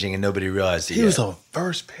was changing and nobody realized it He was a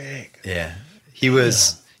first pick. Yeah. He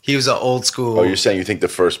was an old school. Oh, you're saying you think the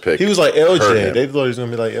first pick He was like hurt LJ. him. They thought he was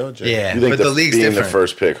going to be like LJ. Yeah, You think but the league's being different. the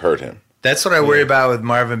first pick hurt him? That's what I worry about with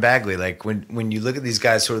Marvin Bagley. Like when you look at these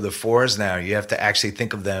guys who are the fours now, you have to actually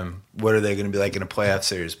think of them. What are they going to be like in a playoff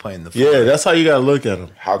series playing the four? Yeah, that's how you got to look at him.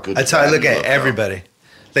 How good? That's how I look at everybody.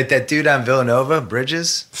 Like that dude on Villanova,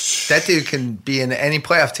 Bridges. That dude can be in any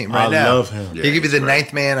playoff team right now. I love him. He could be the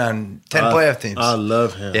ninth man on 10 playoff teams. I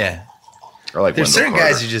love him. Yeah. I like There's Wendell certain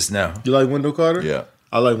Carter. guys you just know. You like Wendell Carter? Yeah.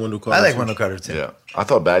 I like Wendell Carter. I like too. Wendell Carter too. Yeah. I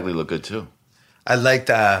thought Bagley looked good too. I liked.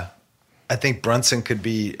 I think Brunson could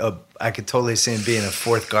be. I could totally see him being a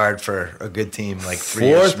fourth guard for a good team, like 3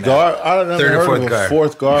 years Fourth from guard? now. I don't know. Third or Heard fourth of a guard.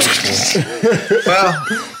 fourth guard before. Well,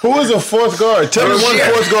 Who is a fourth guard? Tell me one Rozier.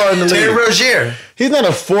 fourth guard in the Terry league. Rozier. He's not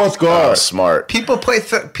a fourth Oh, guard. smart. People play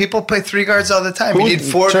 3 guards all the time. You need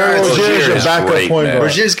 4 Terry guards. Rozier is Rozier your is backup great, point man. guard.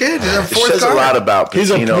 Rozier's good. He's a It fourth says guard. a lot about He's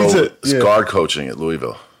a- Pitino's yeah. guard coaching at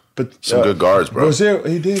Louisville. But Some good guards, bro. Rozier,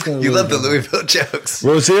 he did go to You love the Louisville. Louisville jokes.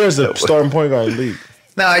 Rozier is the starting point guard in the league.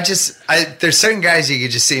 No, there's certain guys you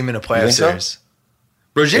could just see him in a playoff think so? series.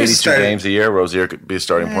 Rozier's 82 starting. games a year, Rozier could be a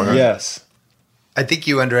starting point guard. Yes. I think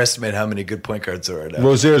you underestimate how many good point guards there are now.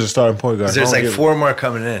 Rozier is a starting point guard. 'Cause there's I don't like give 4 more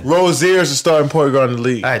coming in. Rozier is a starting point guard in the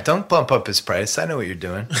league. All right, don't bump up his price. I know what you're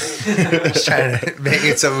doing. Just trying to make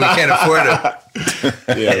it so we can't afford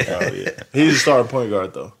it. Yeah. He's a starting point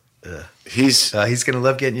guard though. He's He's going to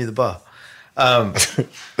love getting you the ball.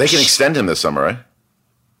 they can extend him this summer, right?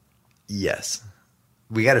 Yes.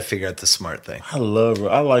 We got to figure out the smart thing. I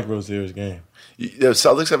like Rozier's game. The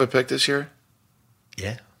Celtics have a pick this year.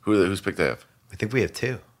 Yeah. Whose pick they have? I think we have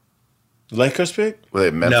 2. Lakers pick? Well, they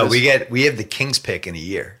have Memphis. No, we have the Kings pick in a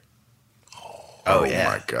year. Oh yeah.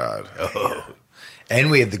 my God. Oh. And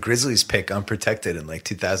we have the Grizzlies pick unprotected in like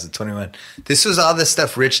 2021. This was all the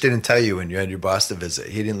stuff Rich didn't tell you when you had your Boston visit.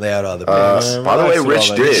 He didn't lay out all the picks. By the way, relax with Rich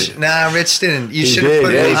all that. did. Nah, Rich didn't. You He should have did.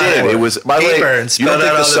 put Yeah, it he on did. It was. By the paper way, and you don't spelled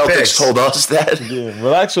think out the all the Celtics picks. told us that? Yeah,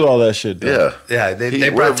 relax with all that shit. Though. Yeah, Yeah, they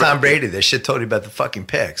brought Tom Brady. They should told you about the fucking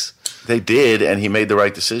picks. They did, and he made the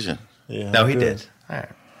right decision. Yeah. No, he good. did. All right.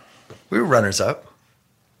 We were runners up.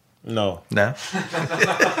 No, No?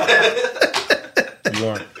 you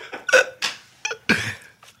weren't.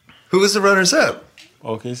 Who was the runners up?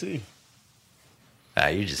 OKC.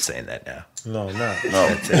 You're just saying that now. No, not.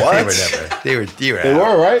 No, They were what? never. You were They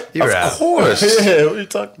out. were right. You were out. Of course. Yeah, what are you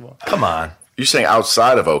talking about? Come on. You're saying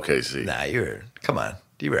outside of OKC? Nah, come on.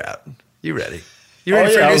 You were out. You ready? You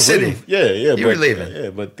ready for a I new was city? leaving. Yeah. You were leaving. Yeah,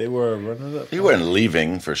 but they were runners up. You weren't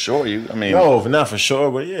leaving for sure. No, not for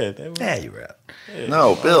sure, but yeah, they were. Yeah, you were out.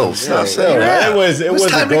 No, Bill. Stop Yeah, saying yeah. that. It was. It It was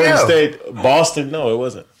wasn't time to Golden go. State, Boston. No, it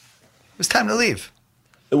wasn't. It was time to leave.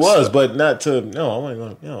 It was, but not to. No, I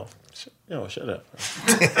wasn't going. Shut up.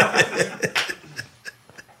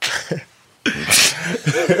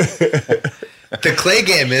 The Clay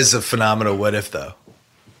game is a phenomenal what if though.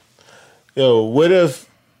 Yo, what if?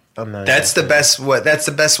 I'm not. That's the best what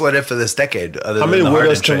if of this decade. Other How than many the what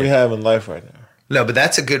Harden ifs can we trade. have in life right now? No, but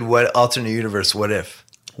that's a good alternate universe what if.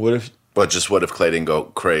 What if? But just what if Clay didn't go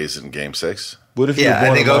crazy in Game 6? What if you were Yeah,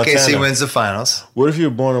 born I think in OKC Montana? wins the finals. What if you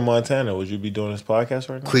were born in Montana? Would you be doing this podcast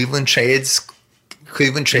right now? Cleveland trades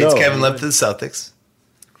No, Kevin you Love to the Celtics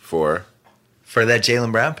For for that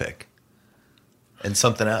Jaylen Brown pick and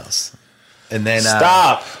something else. And then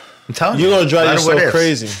Stop. I'm telling You're you, gonna drive a lot of what yourself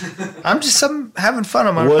ifs. crazy. I'm having fun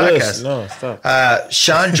on my What podcast. ifs? No, stop.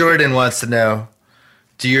 Sean Jordan wants to know,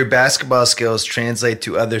 do your basketball skills translate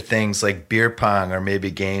to other things like beer pong or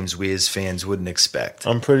maybe games we as fans wouldn't expect?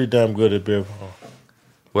 I'm pretty damn good at beer pong.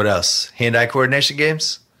 What else? Hand-eye coordination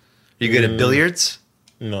games? You good at billiards?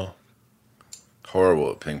 No.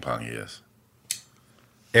 horrible at ping pong he is.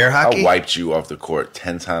 Air hockey? I wiped you off the court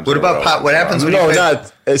 10 times. What in a about row. pop? What happens when No, you play?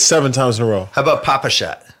 not. It's 7 times in a row. How about Papa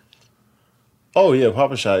Shot? Oh yeah,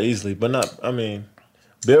 pop a shot easily, but not. I mean,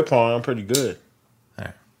 beer pong, I'm pretty good.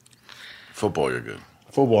 Football, you're good.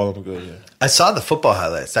 Football, I'm good. Yeah, I saw the football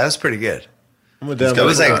highlights. That was pretty good. I'm a damn. That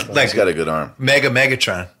was good like He's got a good arm.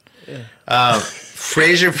 Megatron.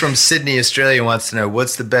 Fraser from Sydney, Australia wants to know,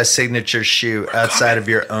 what's the best signature shoe outside of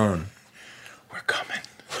your own? We're coming.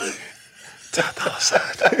 To the other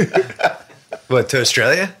side. What, to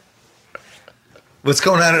Australia? What's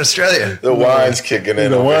going on in Australia? The wine's kicking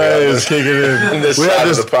in. The wine is kicking in.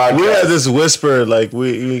 We had this whisper, like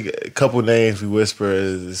we a couple names we whisper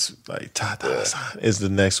is like Tata is the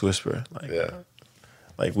next whisper. Like,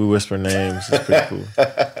 like we whisper names. It's pretty cool.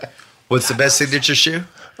 What's the best signature shoe?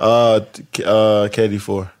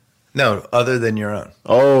 KD4. No, other than your own.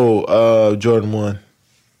 Oh, Jordan 1.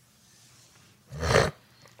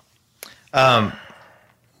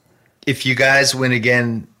 If you guys win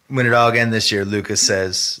it all again this year, Lucas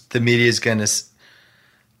says the media is going to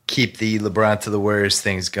keep the LeBron to the Warriors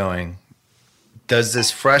things going. Does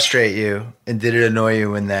this frustrate you, and did it annoy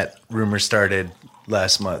you when that rumor started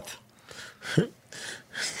last month?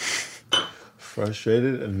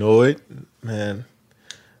 Frustrated, annoyed, man.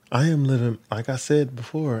 I am living, like I said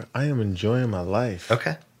before, I am enjoying my life.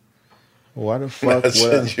 Okay. Why the fuck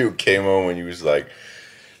would you came on when you was like,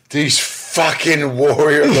 these fucking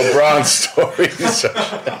Warrior LeBron stories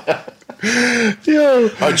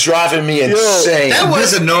are driving me insane. That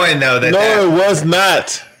was annoying, though. It was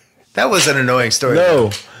not. That was an annoying story. No.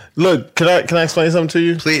 Though. Look, can I explain something to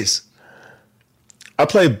you? Please. I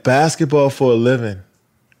play basketball for a living.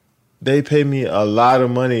 They pay me a lot of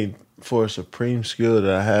money for a supreme skill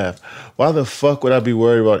that I have. Why the fuck would I be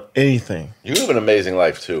worried about anything? You live an amazing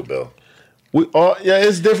life too, Bill. We all,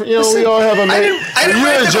 it's different. You know, listen, we all have amazing.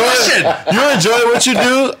 You enjoy what you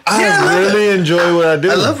do. I really enjoy what I do.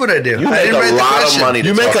 I love what I do. You make a lot of money.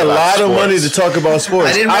 You make a lot of money to talk about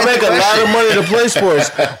sports. I make a lot of money to play sports.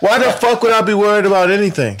 Why the fuck would I be worried about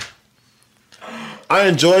anything? I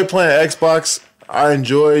enjoy playing Xbox. I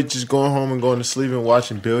enjoy just going home and going to sleep and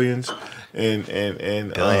watching Billions. And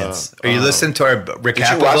Billions. Are you listening to our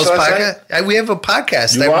recap of those podcasts? We have a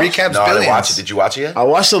podcast that recaps Billions. I didn't watch it. Did you watch it yet? I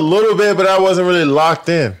watched a little bit, but I wasn't really locked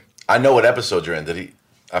in. I know what episode you're in. He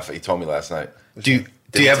told me last night. Did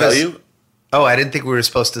he tell you? Oh, I didn't think we were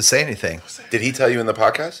supposed to say anything. Did he tell you in the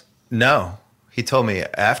podcast? No, he told me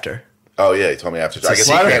after. Oh yeah, he told me after. I guess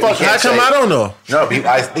why the fuck? How come I don't know? No,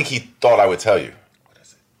 I think he thought I would tell you.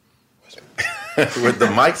 With the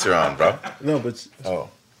mics are on, bro. No, but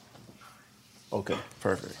okay,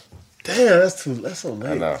 perfect. Damn, that's so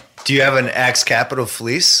late. I know. Do you have an Axe Capital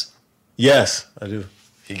fleece? Yes, I do.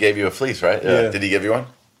 He gave you a fleece, right? Yeah. Did he give you one?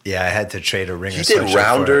 Yeah, I had to trade a ring. He did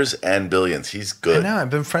rounders and Billions. He's good. I know. I've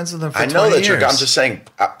been friends with him for 20 years. I know that years. I'm just saying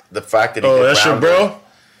the fact that he did that's rounders, your bro?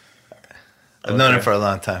 I've known him for a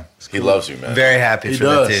long time. He loves you, man. Very happy for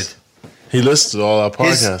that dude. He listens to all our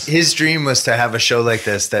podcasts. His dream was to have a show like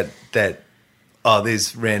this that all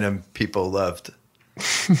these random people loved.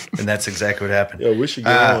 And that's exactly what happened. Yeah, we should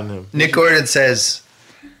get on him. Nick Gordon says,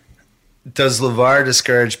 does LeVar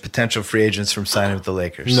discourage potential free agents from signing with the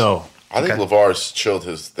Lakers? No. I think LeVar's chilled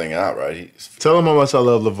his thing out, right? Tell him how much I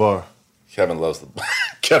love LeVar. Kevin loves LeVar.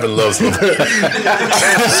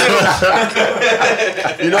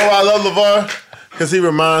 You know why I love LeVar? Because he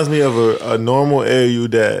reminds me of a normal AAU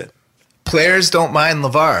dad. Players don't mind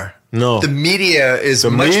LeVar. No. The media is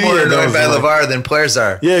much more annoyed by LeVar than players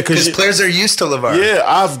are. Yeah, because players are used to LeVar. Yeah,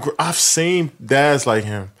 I've seen dads like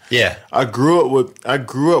him. Yeah. I grew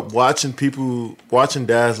up watching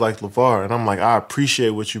dads like LeVar, and I'm like, I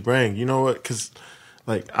appreciate what you bring. You know what? Because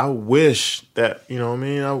like I wish that, you know what I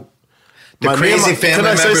mean? The crazy family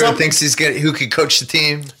member who thinks who could coach the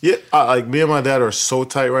team. Yeah, like me and my dad are so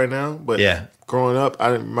tight right now, but yeah. Growing up,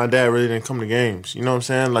 my dad really didn't come to games. You know what I'm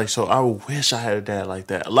saying? Like, so I wish I had a dad like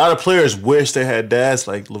that. A lot of players wish they had dads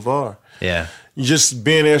like LeVar. Yeah. Just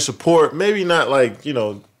being there support, maybe not like, you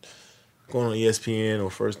know, going on ESPN or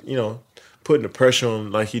first, you know, putting the pressure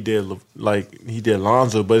on like he did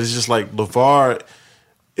Lonzo, but it's just like LeVar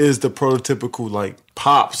is the prototypical like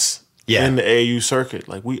pops in the AAU circuit.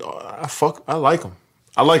 Like I like him.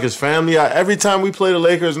 I like his family. Every time we play the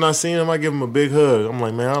Lakers and I see him, I give him a big hug. I'm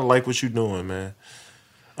like, man, I like what you're doing, man.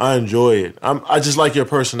 I enjoy it. I just like your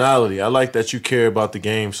personality. I like that you care about the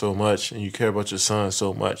game so much and you care about your son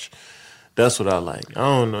so much. That's what I like. I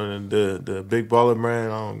don't know the big baller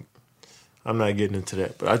brand. I'm not getting into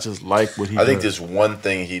that, but I just like what he does. I think there's one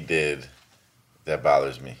thing he did that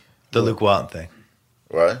bothers me. The Luke Walton thing.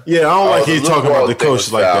 Right? Yeah, I don't like he talking about the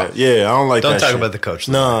coach like that. Yeah, I don't like that. Don't talk about the coach.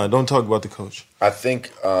 Nah, don't talk about the coach. I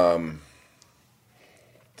think the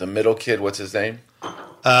middle kid, what's his name?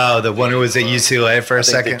 Oh, the one who was at UCLA for a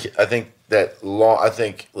second?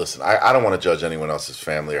 Listen, I don't want to judge anyone else's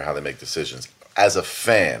family or how they make decisions. As a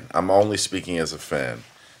fan, I'm only speaking as a fan,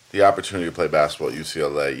 the opportunity to play basketball at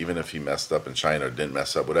UCLA, even if he messed up in China or didn't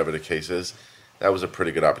mess up, whatever the case is, that was a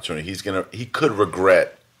pretty good opportunity. He could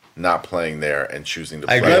regret not playing there and choosing to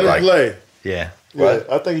play. Let him play. Yeah. Yeah,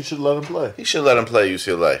 I think he should let him play. He should let him play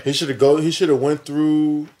UCLA. He should have went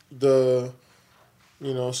through the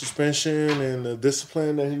suspension and the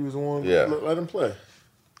discipline that he was on. Yeah. Let him play.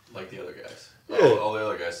 Like the other guys. Yeah. All the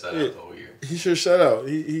other guys sat out the whole year. He should shut out.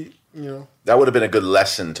 He That would have been a good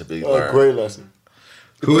lesson to be learned. A great lesson.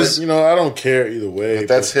 Who's I don't care either way. But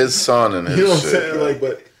that's his son and his you know what shit. I'm saying?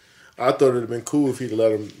 But I thought it'd have been cool if he'd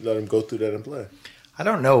let him go through that and play. I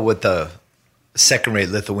don't know what the second-rate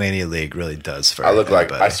Lithuania league really does for. I look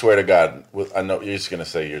anybody. like, I swear to God, I know you're just gonna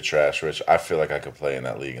say you're trash, Rich. I feel like I could play in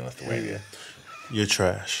that league in Lithuania. You're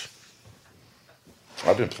trash.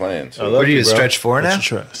 I've been playing too. What are you, a stretch four now? You're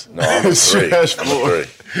trash. No, I'm a three.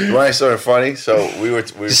 You want to something funny? So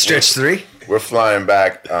we stretch three. We're flying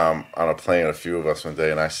back on a plane, a few of us one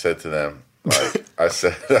day, and I said to them, like, I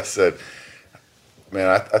said, man,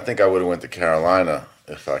 I think I would have went to Carolina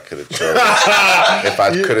if I could have chose. If I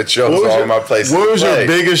could have chose all of my places. What was to play. your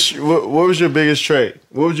biggest? What was your biggest trait?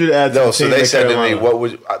 What would you add? To the So team they at said Carolina? to me, "What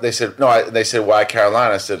would?" They said, "No." They said, "Why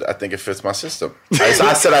Carolina?" I said, "I think it fits my system."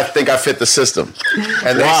 I said, "I think I fit the system."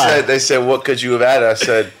 And they said, "What could you have added?" I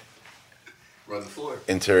said, Run the floor.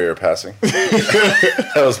 "Interior passing."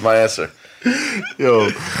 That was my answer. Yo,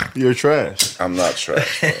 you're trash. I'm not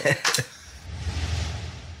trash.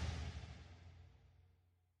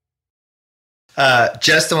 Bro.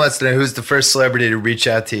 Justin wants to know who's the first celebrity to reach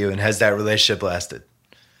out to you, and has that relationship lasted?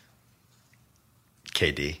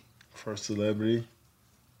 KD. First celebrity.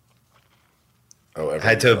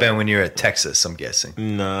 Had to have been when you were at Texas, I'm guessing.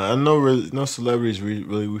 Nah, I know no celebrities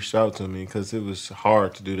really reached out to me because it was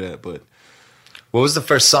hard to do that. But what was the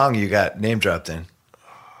first song you got name dropped in?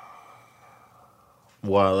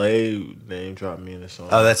 Wale name dropped me in the song.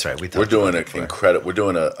 Oh, that's right. We're doing an incredible. We're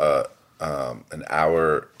doing an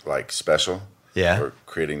hour like special. Yeah. We're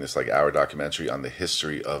creating this like hour documentary on the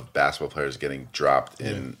history of basketball players getting dropped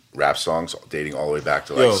in rap songs, dating all the way back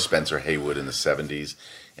to like Spencer Haywood in the 70s,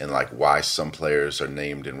 and like why some players are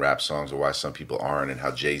named in rap songs or why some people aren't, and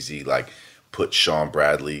how Jay-Z like put Sean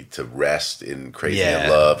Bradley to rest in Crazy in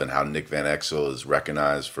Love, and how Nick Van Exel is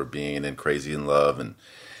recognized for being in Crazy in Love, and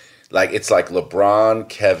like it's like LeBron,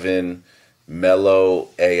 Kevin, Melo,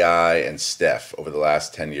 AI, and Steph over the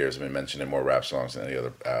last 10 years have been mentioned in more rap songs than any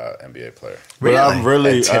other NBA player. Really? But I'm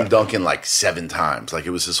really and Tim Duncan like 7 times. Like it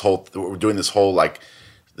was this whole. We're doing this whole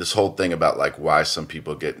thing about like why some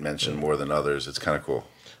people get mentioned more than others. It's kind of cool.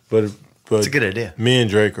 But it's a good idea. Me and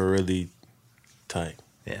Drake are really tight.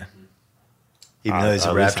 Yeah. Even though he's a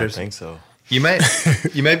Raptors, I think so. You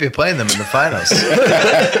might be playing them in the finals.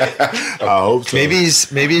 I hope so. Maybe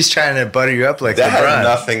he's trying to butter you up like that LeBron. Had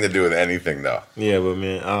nothing to do with anything though. Yeah, but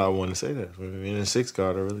man, I want to say that. Me and the 6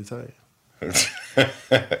 guard are really tight.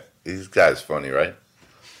 These guys funny, right?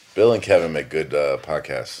 Bill and Kevin make good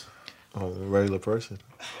podcasts. Oh, a regular person.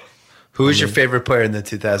 Who was your favorite player in the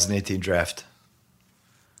 2018 draft?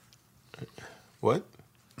 What?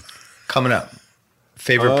 Coming up.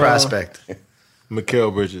 Favorite prospect?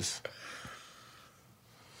 Mikal Bridges.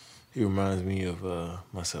 He reminds me of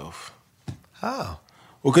myself. Oh.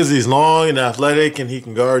 Well, because he's long and athletic and he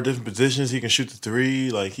can guard different positions. He can shoot the 3.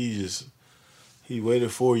 Like, he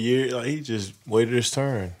waited 4 years. Like, he just waited his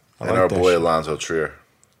turn. And our boy Alonzo Trier.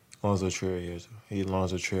 Alonzo Trier, yeah.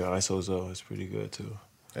 Alonzo Trier. ISO Zoe is pretty good, too.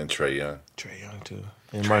 And Trae Young. Trae Young, too.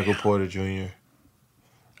 And Michael Porter Jr.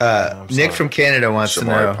 Nick from Canada wants to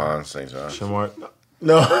know. Shamari Pond, St. John's.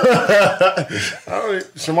 No.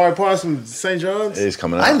 Shamari Pons from St. John's? He's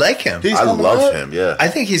coming out. I like him. I love him, yeah. I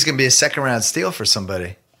think he's going to be a second-round steal for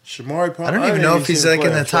somebody. Shamari Pons? I don't even know if he's like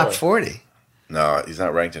in the top 40. No, he's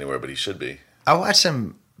not ranked anywhere, but he should be. I watched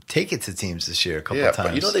him take it to teams this year a couple times.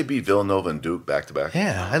 But you know they beat Villanova and Duke back-to-back?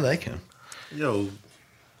 Yeah, I like him. Yo,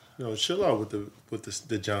 chill out with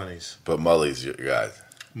the Johnnies. But Mully's your guy.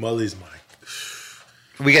 Mully's my...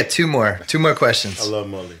 We got two more questions. I love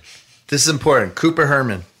Mully. This is important. Cooper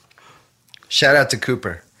Herman. Shout out to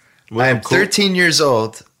Cooper. I am 13 years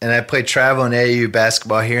old, and I play travel and AAU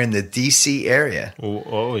basketball here in the D.C. area.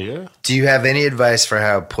 Oh yeah. Do you have any advice for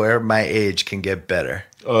how a player my age can get better?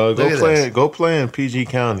 Go play in PG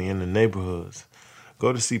County in the neighborhoods.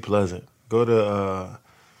 Go to Sea Pleasant. Go to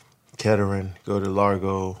Kettering. Go to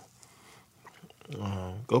Largo.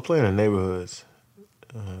 Go play in the neighborhoods.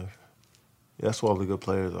 That's where all the good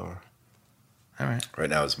players are. All right. Right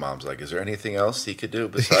now, his mom's like, "Is there anything else he could do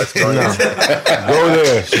besides going?" Go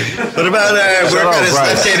there. What about work on his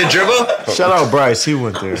left-handed dribble? Shout out Bryce. He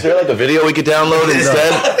went there. Is there like a video we could download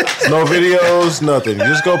instead? No videos, nothing.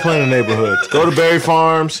 Just go play in the neighborhoods. Go to Berry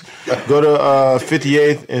Farms. Go to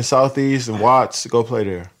 58th and Southeast and Watts. Go play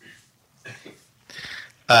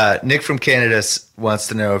there. Nick from Canada wants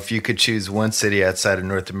to know if you could choose one city outside of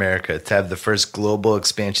North America to have the first global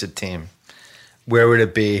expansion team. where would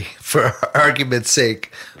it be? For argument's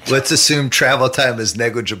sake, let's assume travel time is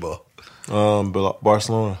negligible.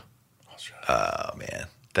 Barcelona. Oh, man.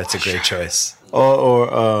 That's a great choice.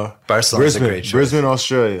 Or Barcelona's a great choice. Brisbane,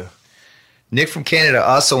 Australia. Nick from Canada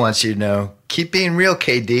also wants you to know, keep being real,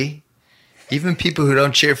 KD. Even people who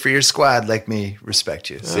don't cheer for your squad like me respect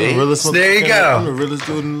you. See? So there you go. I'm the realest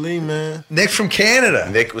dude in the league, man. Nick from Canada.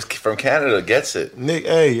 Nick was from Canada, gets it. Nick,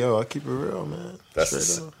 hey, yo, I keep it real, man.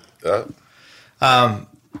 That's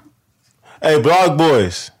Hey, Blog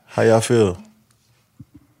Boys, how y'all feel?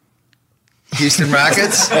 Houston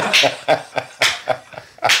Rockets?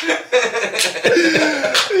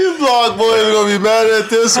 You Blog Boys are going to be mad at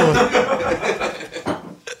this one.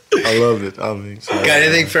 I loved it. I mean, got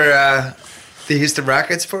anything for the Houston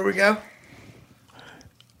Rockets before we go?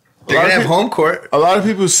 They're going to have home court. A lot of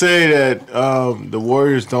people say that the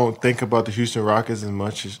Warriors don't think about the Houston Rockets as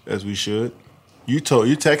much as we should. You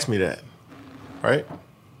text me that, right?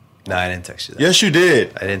 No, I didn't text you that. Yes, you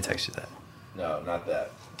did. I didn't text you that. No, not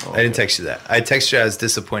that. Okay. I didn't text you that. I texted you I was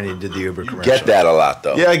disappointed you did the Uber commercial. Get that a lot,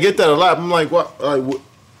 though. Yeah, I get that a lot. I'm like, what? Like,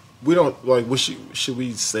 we don't like. Should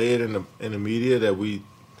we say it in the media that we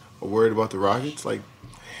are worried about the Rockets? Like,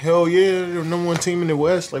 hell yeah, they're the number one team in the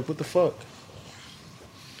West. Like, what the fuck?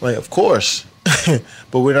 Like, of course.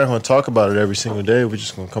 But we're not going to talk about it every single day. We're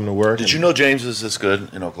just going to come to work. Did you know James is this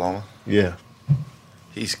good in Oklahoma? Yeah.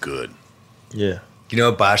 He's good. Yeah. You know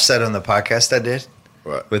what Bosch said on the podcast I did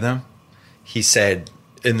with him? He said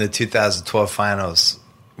in the 2012 finals,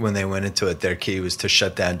 when they went into it, their key was to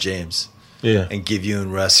shut down James. Yeah. And give you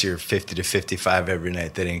and Russ your 50 to 55 every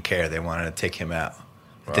night. They didn't care. They wanted to take him out.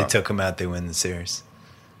 If they took him out, they win the series.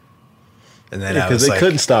 And then because they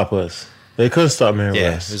couldn't stop us. They couldn't stop me and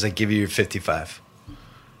Russ. It was like, give you your 55.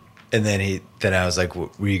 And then I was like,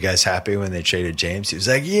 were you guys happy when they traded James? He was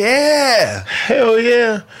like, yeah. Hell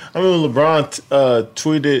yeah. I remember LeBron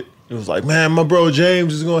tweeted, it was like, man, my bro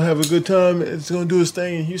James is going to have a good time. It's going to do his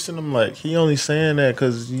thing in Houston. I'm like, he only saying that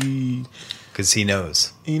because he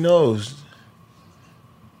knows. He knows.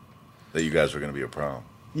 That you guys were going to be a problem.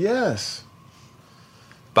 Yes.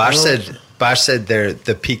 Bosch said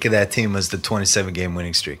the peak of that team was the 27-game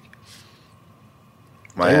winning streak.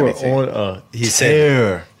 Miami team. He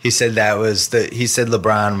said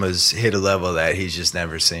LeBron was hit a level that he's just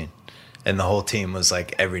never seen. And the whole team was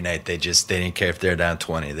like every night they didn't care if they were down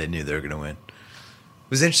 20. They knew they were going to win. It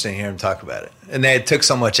was interesting to hear him talk about it. And they took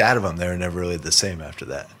so much out of him, they were never really the same after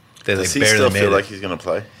that. Does he still feel like he's going to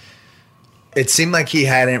play? It seemed like he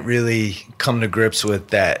hadn't really come to grips with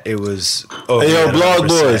that. It was over. Hey, yo, Blog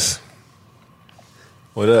Boys.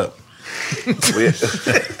 What up?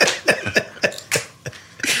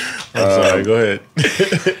 I'm sorry, go ahead.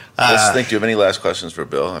 Let's think. Do you have any last questions for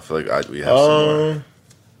Bill? I feel like we have some more.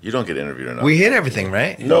 You don't get interviewed enough. We hit everything,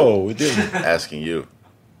 right? No, we didn't. Asking you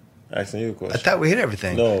a question. I thought we hit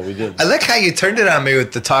everything. No, we didn't. I like how you turned it on me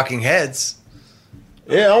with the talking heads.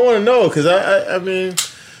 Yeah, I want to know because I mean,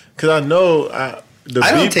 because I know the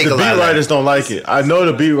beat writers don't like it. I know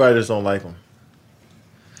the beat writers don't like them.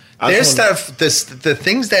 There's stuff, the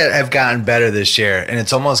things that have gotten better this year, and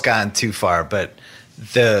it's almost gotten too far, but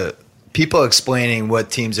the people explaining what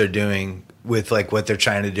teams are doing with like what they're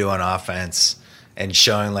trying to do on offense and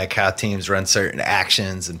showing like how teams run certain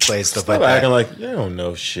actions and play stuff like that. Acting like they don't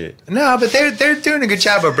know shit. No, but they're doing a good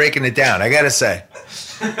job of breaking it down, I gotta say.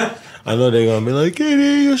 I know they're gonna be like,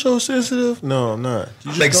 "KD, you're so sensitive." No, I'm not.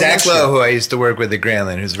 Like Zach Lowe, who I used to work with at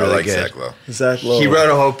Grantland, who's really good. Zach Lowe. He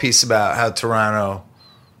wrote a whole piece about how Toronto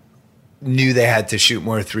knew they had to shoot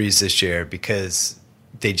more threes this year because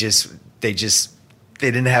they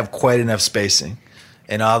didn't have quite enough spacing,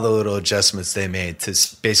 and all the little adjustments they made to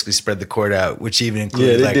basically spread the court out, which even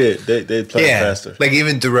included they played faster. Like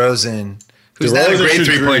even DeRozan, who's not a great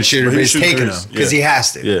 3-point shooter, but he's taking them because he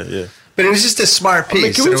has to. Yeah. But it was just a smart piece. I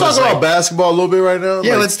mean, can we talk about basketball a little bit right now?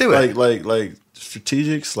 Yeah, let's do it. Like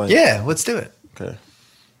strategics. Like yeah, let's do it. Okay.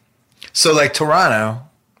 So like Toronto,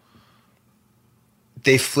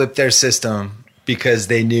 they flipped their system because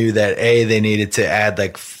they knew that they needed to add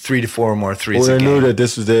like 3 to 4 more threes. Well, they knew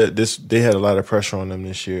that they had a lot of pressure on them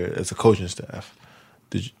this year as a coaching staff.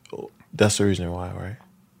 That's the reason why, right?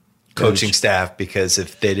 Coaching staff, because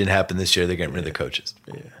if they didn't happen this year, they're getting rid of the coaches.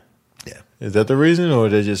 Yeah. Yeah. Is that the reason, or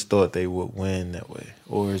they just thought they would win that way?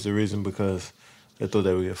 Or is the reason because they thought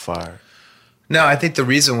they would get fired? No, I think the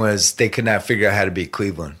reason was they could not figure out how to beat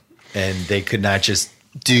Cleveland. And they could not just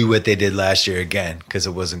do what they did last year again because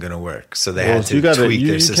it wasn't going to work. So they had to tweak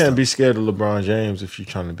their system. You can't be scared of LeBron James if you're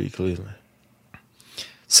trying to beat Cleveland.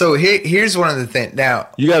 So here's one of the things. Now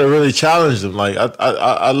you got to really challenge them. Like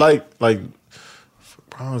I like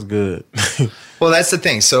LeBron's good. Well, that's the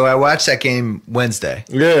thing. So I watched that game Wednesday.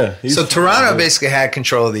 Yeah. So Toronto basically had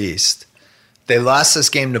control of the East. They lost this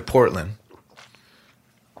game to Portland,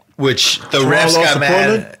 which the refs got mad.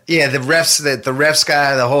 Portland? Yeah, the refs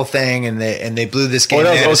got the whole thing, and they blew this game.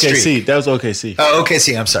 That was OKC. That was OKC. Oh,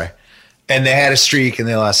 OKC. I'm sorry. And they had a streak, and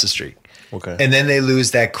they lost the streak. Okay. And then they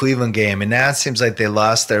lose that Cleveland game, and now it seems like they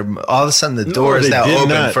lost their. All of a sudden, the door is now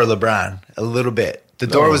open for LeBron a little bit. The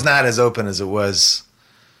door was not as open as it was,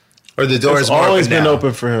 or the door has always been now.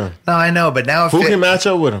 open for him. No, I know, but now who can match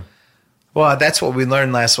up with him? Well, that's what we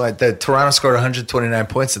learned last night. That Toronto scored 129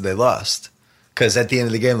 points and they lost. Because at the end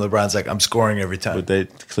of the game, LeBron's like, I'm scoring every time.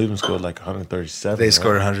 But Cleveland scored like 137. They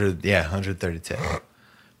scored 132.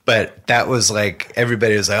 But that was like,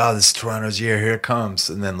 everybody was like, oh, this is Toronto's year. Here it comes.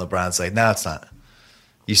 And then LeBron's like, no, it's not.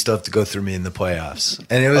 You still have to go through me in the playoffs.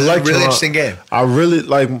 And it was a really interesting game. I really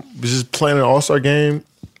was just playing an All-Star game,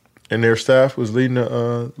 and their staff was leading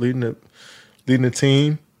the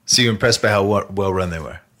team. So you're impressed by how well run they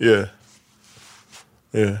were? Yeah.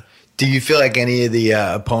 Yeah. Do you feel like any of the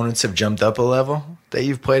opponents have jumped up a level that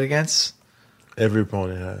you've played against? Every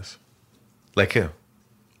opponent has. Like who?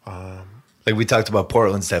 Like we talked about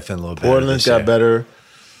Portland's definitely a little better. Portland's got better.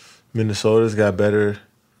 Minnesota's got better.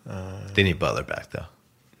 They need Butler back, though.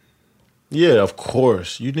 Yeah, of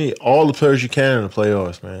course. You need all the players you can in the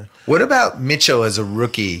playoffs, man. What about Mitchell as a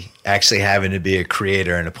rookie actually having to be a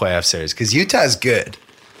creator in a playoff series? Because Utah's good.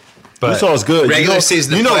 But Utah's good. Regular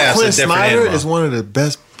season, Quinn Snyder is one of the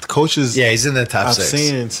best coaches. Yeah, he's in the top 6 I've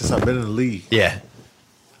seen since I've been in the league. Yeah,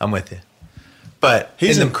 I'm with you. But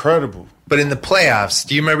he's incredible. But in the playoffs,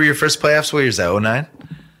 do you remember your first playoffs? What year is that? 09?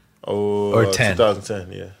 Or 10?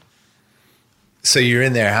 2010, yeah. So you're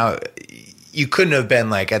in there. How you couldn't have been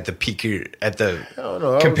like at the peak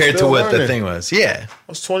compared to what the thing was. Yeah, I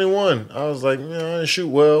was 21. I was like, I didn't shoot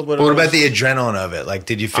well, but what about the adrenaline of it? Like,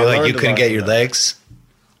 did you feel like you couldn't get your legs?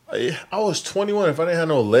 I was 21. If I didn't have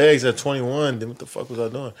no legs at 21, then what the fuck was I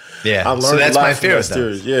doing? Yeah, I learned so that's a lot my from fear. that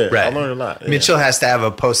series. Yeah, right. I learned a lot. Yeah. Mitchell has to have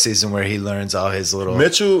a postseason where he learns all his little.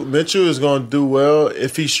 Mitchell is going to do well.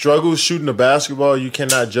 If he struggles shooting the basketball, you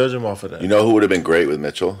cannot judge him off of that. You know who would have been great with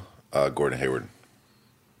Mitchell? Gordon Hayward.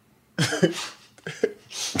 I'm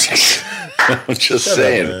just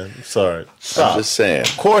saying. Up, man. I'm sorry. Stop. I'm just saying.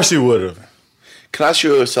 Of course he would have. Can I ask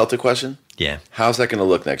you a Celtic question? Yeah. How's that going to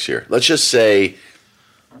look next year? Let's just say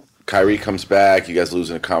Kyrie comes back. You guys lose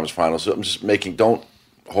in the conference finals. So I'm just don't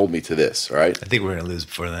hold me to this, all right? I think we're going to lose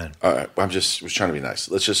before then. All right. I was trying to be nice.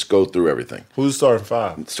 Let's just go through everything. Who's starting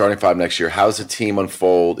 5? Starting 5 next year. How's the team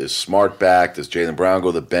unfold? Is Smart back? Does Jaylen Brown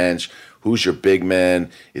go to the bench? Who's your big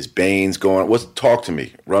man? Is Baines going? Talk to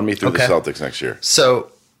me. Run me through the Celtics next year.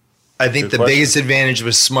 So I think the biggest advantage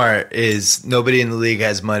with Smart is nobody in the league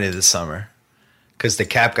has money this summer because the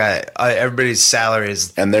cap guy, everybody's salary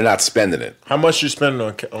is. And they're not spending it. How much you spending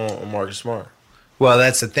on Marcus Smart? Well,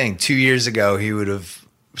 that's the thing. 2 years ago, he would have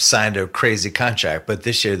signed a crazy contract, but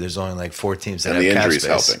this year there's only like 4 teams that have cap space.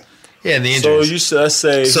 And the injuries helping. Yeah, and the injuries. So let's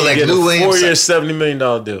say like Lou Williams, 4 year, $70 million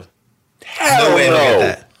deal. Hell no way to get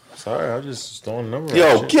that. Sorry, I just throwing a number.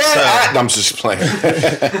 Yo, get out. I'm just playing.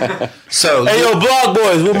 So, hey, yo, Blog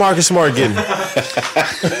Boys, what Marcus Smart getting? Hey,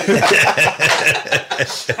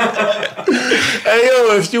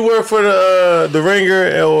 yo, if you work for the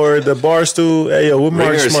Ringer or the Barstool, hey, yo, what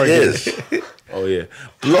Marcus Smart getting? Oh, yeah.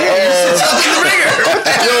 Yo,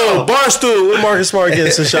 Barstool, what Marcus Smart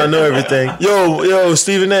getting since y'all know everything? Yo,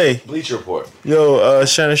 Stephen A. Bleacher Report. Yo,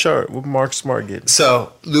 Shannon Sharp, what Marcus Smart getting?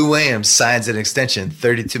 So, Lou Williams signs an extension,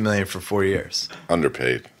 $32 million for 4 years.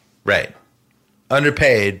 Underpaid. Right.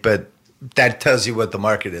 Underpaid, but that tells you what the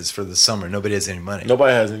market is for the summer. Nobody has any money.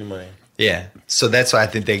 Nobody has any money. Yeah. So that's why I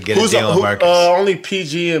think they get a deal on Marcus. Only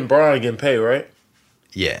PG and Bron are getting paid, right?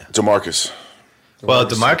 Yeah. DeMarcus. Well,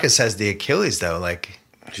 DeMarcus has the Achilles, though. Like,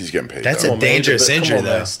 he's getting paid. That's a dangerous injury,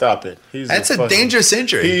 though. Man, stop it. That's a dangerous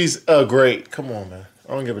injury. He's great. Come on, man.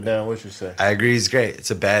 I don't give a damn what you say. I agree. He's great.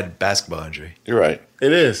 It's a bad basketball injury. You're right.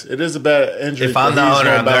 It is. It is a bad injury. If I'm the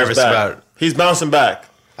owner, I'm nervous about it. He's bouncing back.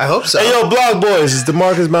 I hope so. Hey, yo, Blog Boys, is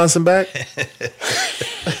DeMarcus bouncing back?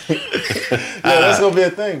 That's going to be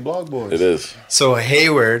a thing, Blog Boys. It is. So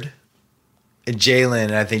Hayward and Jalen,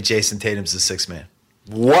 and I think Jason Tatum's the 6th man.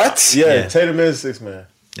 What? Yeah, Tatum is 6th man.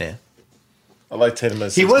 Yeah. I like Tatum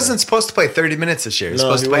as 6th He wasn't supposed to play 30 minutes this year. He's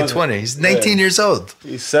supposed to play 20. He's 19 years old.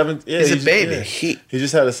 He's 7. Yeah, he's a baby. Yeah. He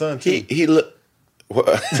just had a son, too. He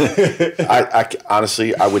I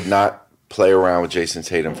honestly, I would not play around with Jason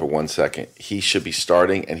Tatum for 1 second. He should be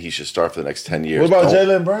starting, and he should start for the next 10 years. What about Don't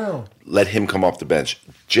Jaylen Brown? Let him come off the bench.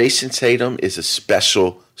 Jason Tatum is a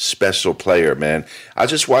special player, man. I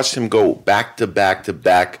just watched him go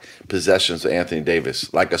back-to-back possessions with Anthony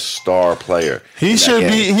Davis like a star player. He should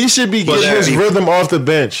be getting his rhythm off the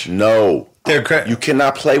bench. No. You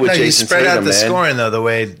cannot play with Jason Tatum, man. You spread out the scoring, though, the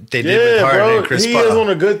way they did with Harden and Chris Paul. He is on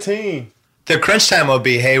a good team. Their crunch time will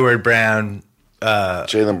be Hayward, Brown,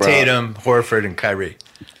 Jaylen Brown, Tatum, Horford, and Kyrie.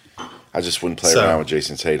 I just wouldn't play around with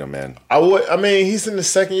Jason Tatum, man. I would. I mean, he's in the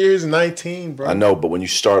second year. He's 19, bro. I know, but when you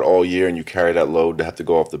start all year and you carry that load to have to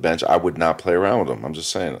go off the bench, I would not play around with him. I'm just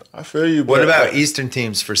saying. I feel you. What about Eastern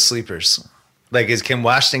teams for sleepers? Like, can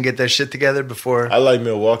Washington get their shit together before? I like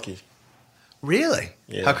Milwaukee. Really?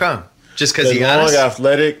 Yeah. How come? Just because he's Giannis? long,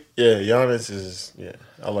 athletic. Yeah, Giannis is. Yeah,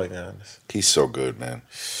 I like Giannis. He's so good, man.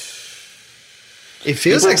 It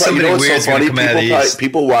feels like somebody weird's going to come out of the East.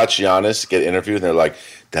 People watch Giannis get interviewed, and they're like,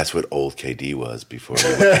 that's what old KD was before he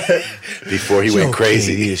went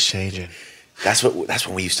crazy. KD is changing. That's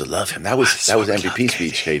when we used to love him. That was MVP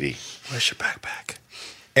speech, KD. Where's your backpack?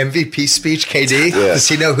 MVP speech, KD? Yeah. Does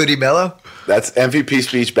he know Hoodie Mello? That's MVP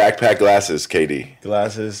speech, backpack, glasses, KD.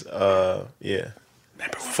 Glasses, yeah.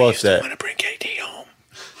 Remember when we used to want to bring KD home?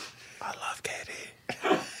 I love KD.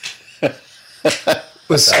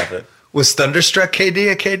 Was Thunderstruck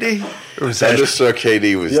KD a KD? Or was Thunderstruck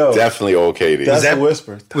KD was definitely old KD. That's a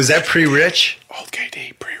whisper. Was that pre-Rich? Old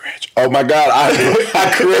KD, pre-Rich. Oh my God,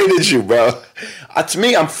 I created you, bro. To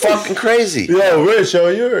me, I'm fucking crazy. Yo, Rich,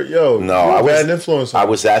 I was an influence. I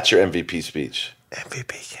was at your MVP speech.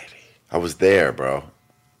 MVP KD. I was there, bro.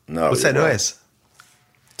 No. What's that noise?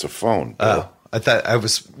 It's a phone. Bro. Oh, I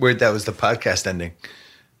was worried that was the podcast ending.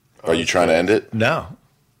 Are you trying to end it? No.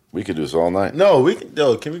 We could do this all night. No, we can.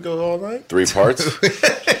 Yo, can we go all night? 3 parts.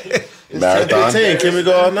 Marathon. 10, can we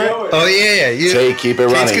go all night? Oh yeah. Tay, keep it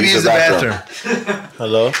running. Kids can use the bathroom.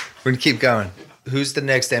 Hello. We're gonna keep going. Who's the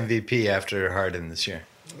next MVP after Harden this year?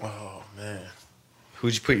 Oh man.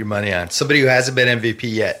 Who'd you put your money on? Somebody who hasn't been MVP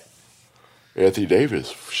yet. Anthony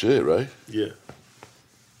Davis. Shit, right? Yeah.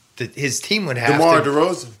 His team would have DeMar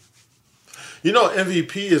DeRozan. You know,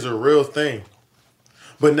 MVP is a real thing,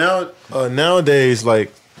 but nowadays,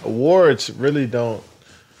 like, awards really don't,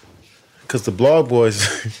 because the blog boys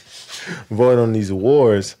vote on these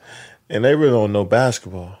awards, and they really don't know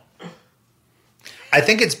basketball. I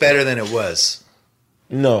think it's better than it was.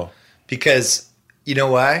 No. Because, you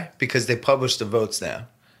know why? Because they publish the votes now.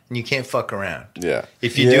 And you can't fuck around. Yeah.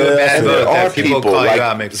 If you do a bad vote, there are people call like you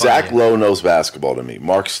out, make fun Zach of you. Lowe knows basketball to me.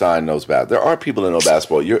 Mark Stein knows basketball. There are people that know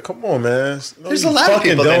basketball. Come on, man. There's a lot of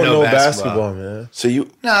people that know basketball, man. So you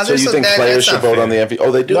think players should vote on the MVP?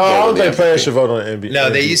 Oh, they do. No, I don't think players should vote on the NBA. No,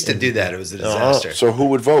 they used to do that. It was a disaster. So who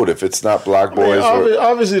would vote if it's not Block Boys?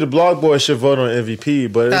 Obviously, the blog boys should vote on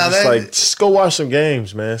MVP, but just go watch some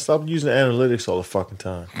games, man. Stop using analytics all the fucking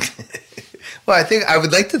time. Well, I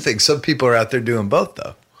would like to think some people are out there doing both,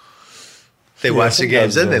 though. They watch the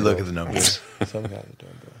games and they look at the numbers. Some guys are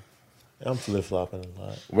doing that. I'm flip flopping a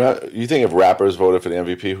lot. Well, you think if rappers voted for the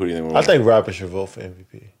MVP, who do you think would win? I think rappers should vote for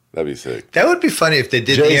MVP. That'd be sick. That would be funny if they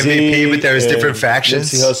did Jay-Z the MVP, but there was different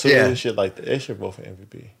factions. Nipsey Hussle and shit like that. They should vote for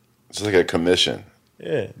MVP. It's like a commission.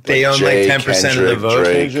 Yeah, they own like 10% of the vote.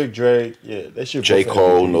 Kendrick, Drake, yeah, they should. J. vote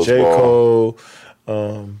Cole for MVP. knows J. ball.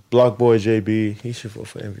 Cole, Block Boy JB, he should vote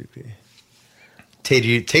for MVP.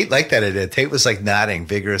 Tate liked that idea. Tate was like nodding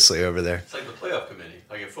vigorously over there. It's like the playoff committee,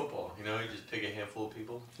 like in football. You know, you just pick a handful of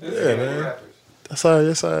people. Yeah, man. That's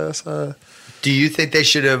how. Do you think they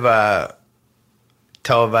should have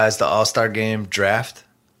televised the All-Star Game draft?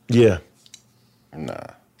 Yeah. Nah.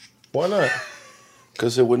 Why not?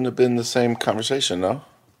 Because it wouldn't have been the same conversation, no?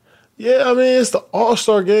 Yeah, I mean, it's the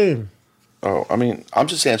All-Star Game. Oh, I mean, I'm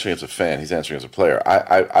just answering as a fan. He's answering as a player.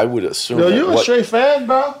 I would assume. Yo, you a straight fan,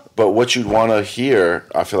 bro? But what you'd want to hear,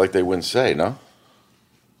 I feel like they wouldn't say, no?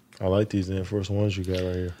 I like these Air Force Ones you got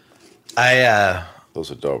right here.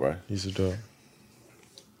 Those are dope, right? These are dope.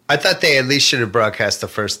 I thought they at least should have broadcast the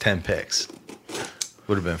first 10 picks.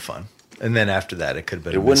 Would have been fun. And then after that, it could have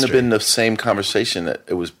been It wouldn't have been the same conversation that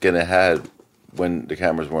it was going to have when the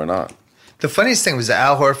cameras weren't on. The funniest thing was that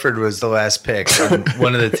Al Horford was the last pick on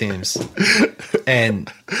one of the teams.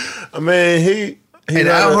 And I mean,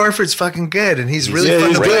 Al Horford's fucking good, and he's really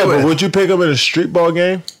fun to play good, with. but would you pick him in a street ball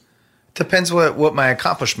game? Depends what my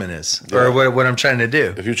accomplishment is or what I'm trying to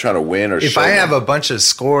do. If you're trying to win or if I have a bunch of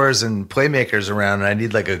scorers and playmakers around and I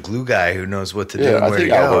need like a glue guy who knows what to do and where to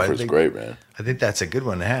go. Al Horford's great, man. I think that's a good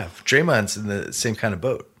one to have. Draymond's in the same kind of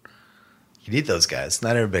boat. You need those guys.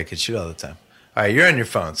 Not everybody can shoot all the time. All right, you're on your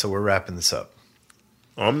phone, so we're wrapping this up.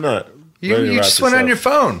 I'm not. You just went on your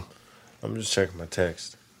phone. I'm just checking my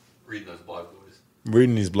text. Reading those blog boys.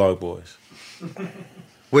 Reading these blog boys.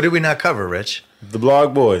 What did we not cover, Rich? The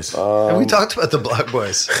blog boys. Have we talked about the blog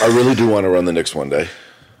boys? I really do want to run the Knicks one day.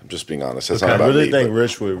 I'm just being honest. That's not I about really me, think but-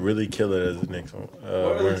 Rich would really kill it as the Knicks. What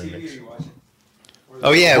other TV are you watching?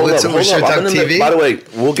 Oh, yeah. Hold up, we hold should up. talk I'm in the- TV? By the way,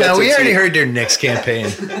 we'll get No, to we already TV. heard your Knicks campaign.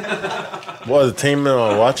 What, the team that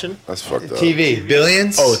I'm watching? That's fucked up. TV.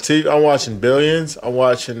 Billions? Oh, I'm watching Billions. I'm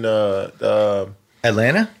watching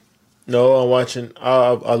Atlanta? No, I'm watching. I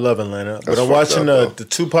love Atlanta, but I'm fucked watching up, the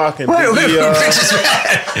Tupac and Wait, Biggie. Rich is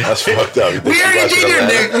mad. That's fucked up. You think We he's already watching did your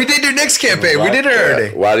Atlanta? Knicks. We did your Knicks campaign. We did it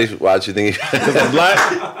Yeah. already. Why'd you think? Because I'm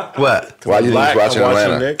black. What? Why do you think he's Black, watching I'm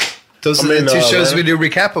Atlanta? Knicks. Those I'm are in, the two shows Atlanta. we do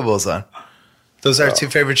recapables on. Those are our two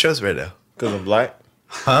favorite shows right now. Because I'm black.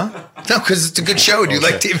 Huh? No, because it's a good show. Do you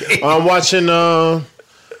like TV? I'm watching. I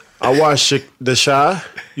watch The Shy.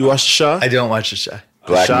 You watch The Shy? I don't watch the show.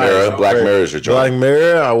 Black Shy Mirror. is Black great. Mirror is your joint. Black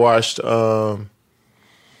Mirror. I watched.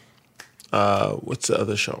 What's the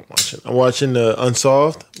other show I'm watching? I'm watching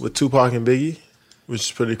Unsolved with Tupac and Biggie, which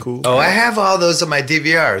is pretty cool. Oh, I have all those on my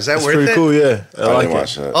DVR. Is that it's worth pretty it? cool. Yeah, I I like didn't it.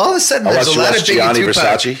 watch that. All of a sudden, I there's watched a lot of Biggie Gianni Tupac.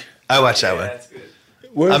 Versace. I watch that Yeah, one. that's good.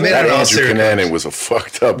 Where's I mean, That I don't know, Andrew serious. Cunanan was a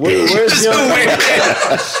fucked up dude. Where's Young? Where are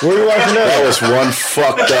you watching That that? was one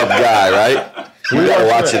fucked up guy, right? You gotta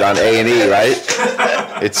watch it on A&E,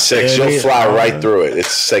 right? It's 6. A&E, You'll fly all right right. through it.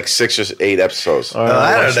 It's like 6 or 8 episodes. All right, I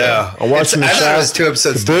I'll don't watch know. that. I'm watching It's- The I thought it Shy. was 2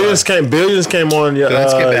 episodes. Billions came on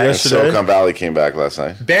Billions came back. yesterday. Silicon Valley came back last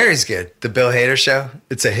night. Barry's good. The Bill Hader show.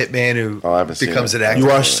 It's a hitman who Oh, I haven't seen becomes it. an actor. You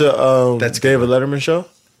watched the That's David Letterman show?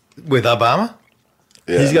 with Obama?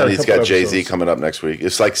 Yeah, He's got a he's couple got Jay-Z episodes. coming up next week.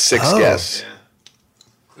 It's like 6 Oh. guests.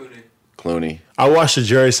 Clooney. Clooney. I watched the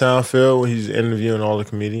Jerry Seinfeld when he's interviewing all the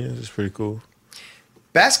comedians. It's pretty cool.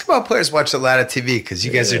 Basketball players watch a lot of TV because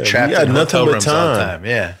you guys are trapped we got in nothing hotel but rooms all the time. time.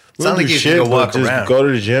 Yeah. It's We not don't like do you shit, can go but walk just around. go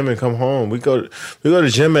to the gym and come home. We go to the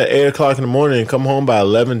gym at 8 o'clock in the morning and come home by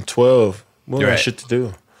 11, 12. We don't Right. have shit to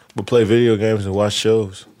do. We'll play video games and watch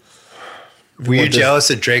shows. Were you want this- jealous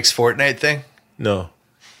of Drake's Fortnite thing? No.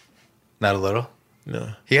 Not a little. No.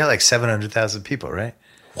 He had like 700,000 people, right?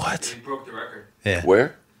 What? He broke the record. Yeah.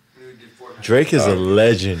 Where? He did Fortnite. Drake is a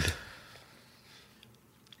legend.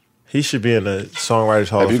 He should be in the Songwriters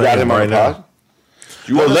Hall Have of you Fame got him on right the now. pod?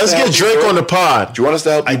 Do you Well, want us let's to get help you Drake vote? on the pod. Do you want us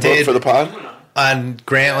to help you I vote did. for the pod? On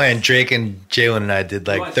Grantland, Drake and Jalen and I did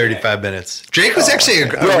like 35 minutes. Drake was actually a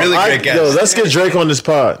Yo, really great guest. Yo, let's get Drake on this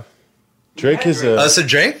pod. Drake is So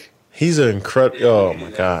Drake? he's an incredible. Oh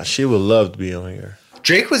my gosh, she would love to be on here.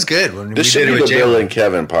 Drake was good when This we should did be it the with Bill Jalen. and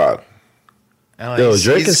Kevin pod. Oh, Yo, he's-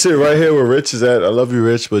 Drake can he's- sit right here where Rich is at. I love you,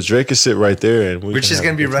 Rich, but Drake can sit right there, and we Rich can is have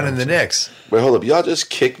going a to be good running the time. Knicks. Wait, hold up. Y'all just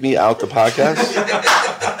kicked me out the podcast?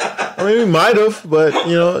 I mean, we might have, but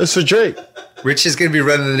you know, it's for Drake. Rich is going to be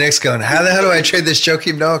running the Knicks going, how the hell do I trade this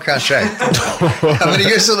Joakim Noah contract? How many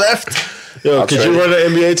years are left? Yo, I'll could trade you it. run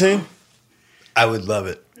an NBA team? I would love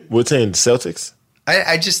it. What team? The Celtics?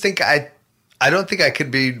 I just think I don't think I could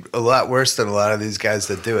be a lot worse than a lot of these guys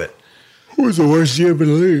that do it. Who's the worst GM in the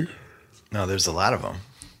league? No, there's a lot of them.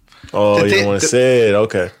 Oh, The you thing- don't want to the- say it?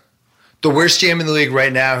 Okay. The worst GM in the league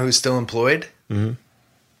right now who's still employed, Mm-hmm.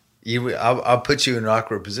 I'll put you in an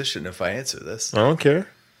awkward position if I answer this. I don't care.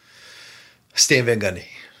 Stan Van Gundy.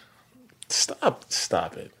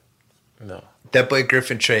 Stop it. No. That Blake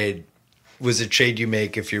Griffin trade was a trade you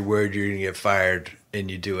make if you're worried you're going to get fired and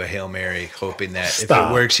you do a Hail Mary hoping that if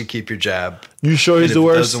Stop. it works, you keep your job. You sure And he's if the it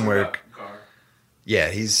worst? doesn't work, Car. yeah,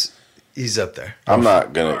 he's up there. I'm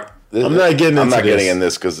not gonna. I'm not getting I'm into not getting this. in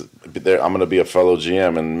this because I'm gonna be a fellow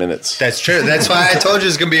GM in minutes. That's true. That's why I told you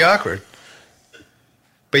it's going to be awkward.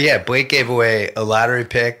 But yeah, Blake gave away a lottery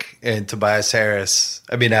pick and Tobias Harris.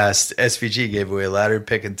 I mean, SVG gave away a lottery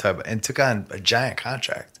pick and took on a giant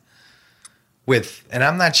contract. And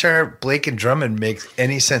I'm not sure Blake and Drummond make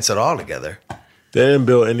any sense at all together. They didn't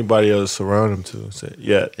build anybody else around him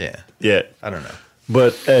yet. Yeah. Yet. I don't know.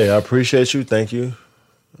 But hey, I appreciate you. Thank you.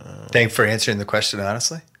 Thanks for answering the question,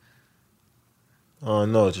 honestly.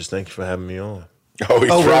 No, just thank you for having me on. Oh,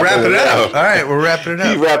 he's We're wrapping it up. up. All right, we're wrapping it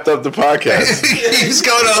He up. wrapped up the podcast. He's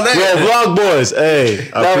going all day. Yo, Vlog Boys,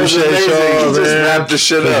 hey, I That was appreciate amazing. y'all, He just man, wrapped the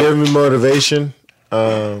shit for up. giving me motivation.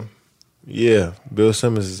 Yeah, Bill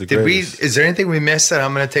Simmons is the greatest. Is there anything we missed that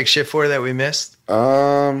I'm going to take shit for that we missed?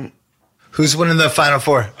 Loyola Who's winning the Final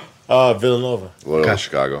Four? Villanova. Okay.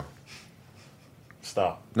 Chicago.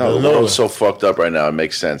 Stop. No, the Villanova. world's so fucked up right now. It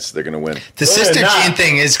makes sense. They're gonna win. The they're Sister not. Jean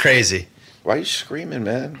thing is crazy. Why are you screaming,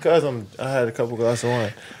 man? Because I had a couple glasses of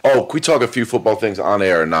wine. Oh, can we talk a few football things on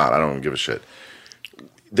air or not? I don't even give a shit.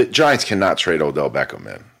 The Giants cannot trade Odell Beckham,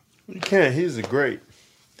 man. You can't. He's a great.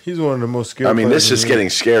 He's one of the most skilled. I mean, this is players in the getting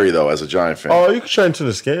league. scary though as a Giant fan. Oh, you can train to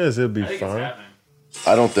the scales. It'll be I think it's fine. happening.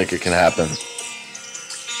 I don't think it can happen.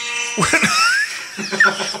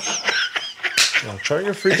 Oh, turn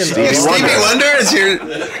your freaking. Stevie Wonder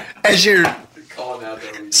as your Calling out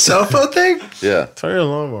that cell phone thing. Yeah. Turn your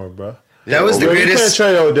lawnmower, bro. That was the You can't greatest.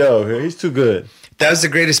 train Odell here. He's too good. That was the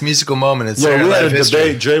greatest musical moment in Yo, Saturday we Night had a Live history.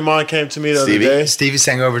 debate. Draymond came to me the Stevie? other day. Stevie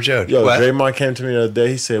sang over Joe. Yo, What? Draymond came to me the other day.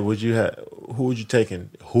 He said, who would you taking?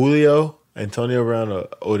 Julio, Antonio Brown, or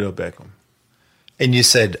Odell Beckham? And you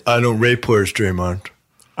said, "I don't rate players, Draymond."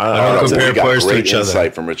 I don't compare We got players to great each other.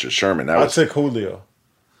 insight from Richard Sherman. That I was took Julio.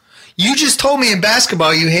 You just told me in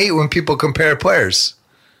basketball you hate when people compare players.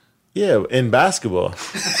 Yeah, in basketball.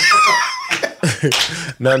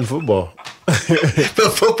 Not in football.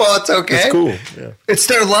 But football, it's okay. It's cool. Yeah. It's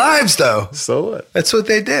their lives, though. So what? That's what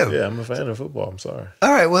they do. Yeah, I'm a fan of football. I'm sorry.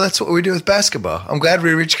 All right, well, that's what we do with basketball. I'm glad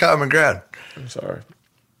we reached common ground. I'm sorry.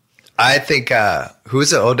 I think, who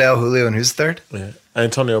is it? Odell, Julio, and who's third? Yeah.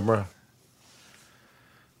 Antonio Brown.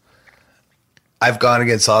 I've gone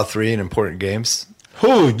against all three in important games.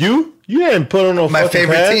 Who? You? You didn't put on no My fucking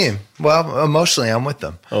favorite pads? team. Well, emotionally, I'm with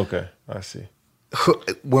them. Okay, I see.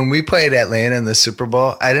 When we played Atlanta in the Super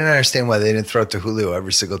Bowl, I didn't understand why they didn't throw it to Julio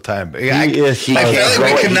every single time. he I feel can't like we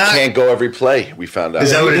go. He cannot. can't go every play. We found out.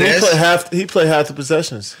 Is that what it is? He played half the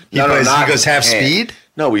possessions. He goes half he can't. speed.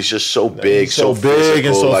 No, he's just so big, He's so big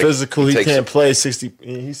and so like, physical. He takes- can't play 60.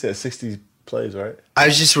 He said 60 plays, right? I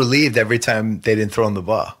was just relieved every time they didn't throw him the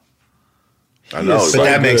ball. I know, He is But so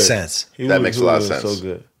that makes good. sense. That makes a lot of sense. So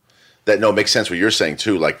good. That makes sense what you're saying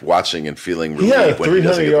too. Like watching and feeling He had a relieved when he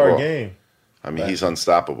doesn't get the 300-yard ball. game. I mean, he's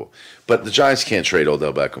unstoppable. But the Giants can't trade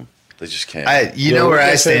Odell Beckham. They just can't. You know where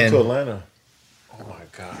I To stand. Atlanta. Oh my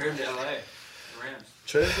god. Trade him to LA. Rams.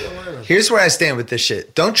 Trade to Atlanta. Here's where I stand with this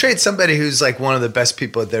shit. Don't trade somebody who's like one of the best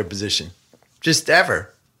people at their position. Just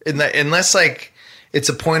ever. Unless like it's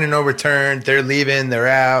a point of no return, they're leaving, they're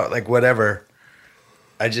out, like whatever.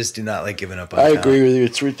 I just do not like giving up on talent. with you.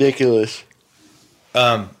 It's ridiculous.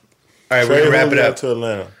 All right, we're Trade gonna wrap it Julio up. to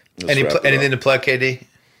Atlanta. Anything to plug, KD?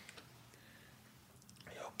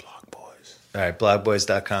 Yo, Block Boys. All right,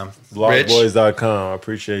 blogboys.com. Blogboys.com. I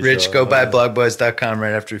appreciate you. Rich, go buy blogboys.com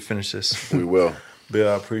right after we finish this. We will. Bill,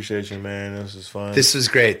 I appreciate you, man. This was fun. This was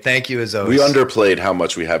great. Thank you as always. We underplayed how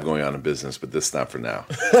much we have going on in business, but this is not for now.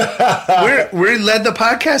 We led the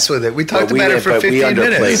podcast with it. We talked But about it for 15 we underplayed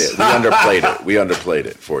minutes. it. We underplayed it. We underplayed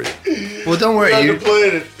it for you. Well, don't worry. You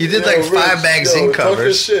did like 5 magazine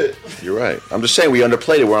covers. Shit. You're right. I'm just saying we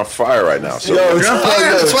underplayed it. We're on fire right now. So Yo, You're on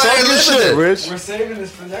fire. That's why I live with it. Rich. We're saving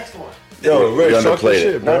this for the next one. Yo, we Rich, talk your underplayed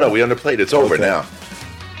shit, it. bro. No, we underplayed it. It's over Okay. now.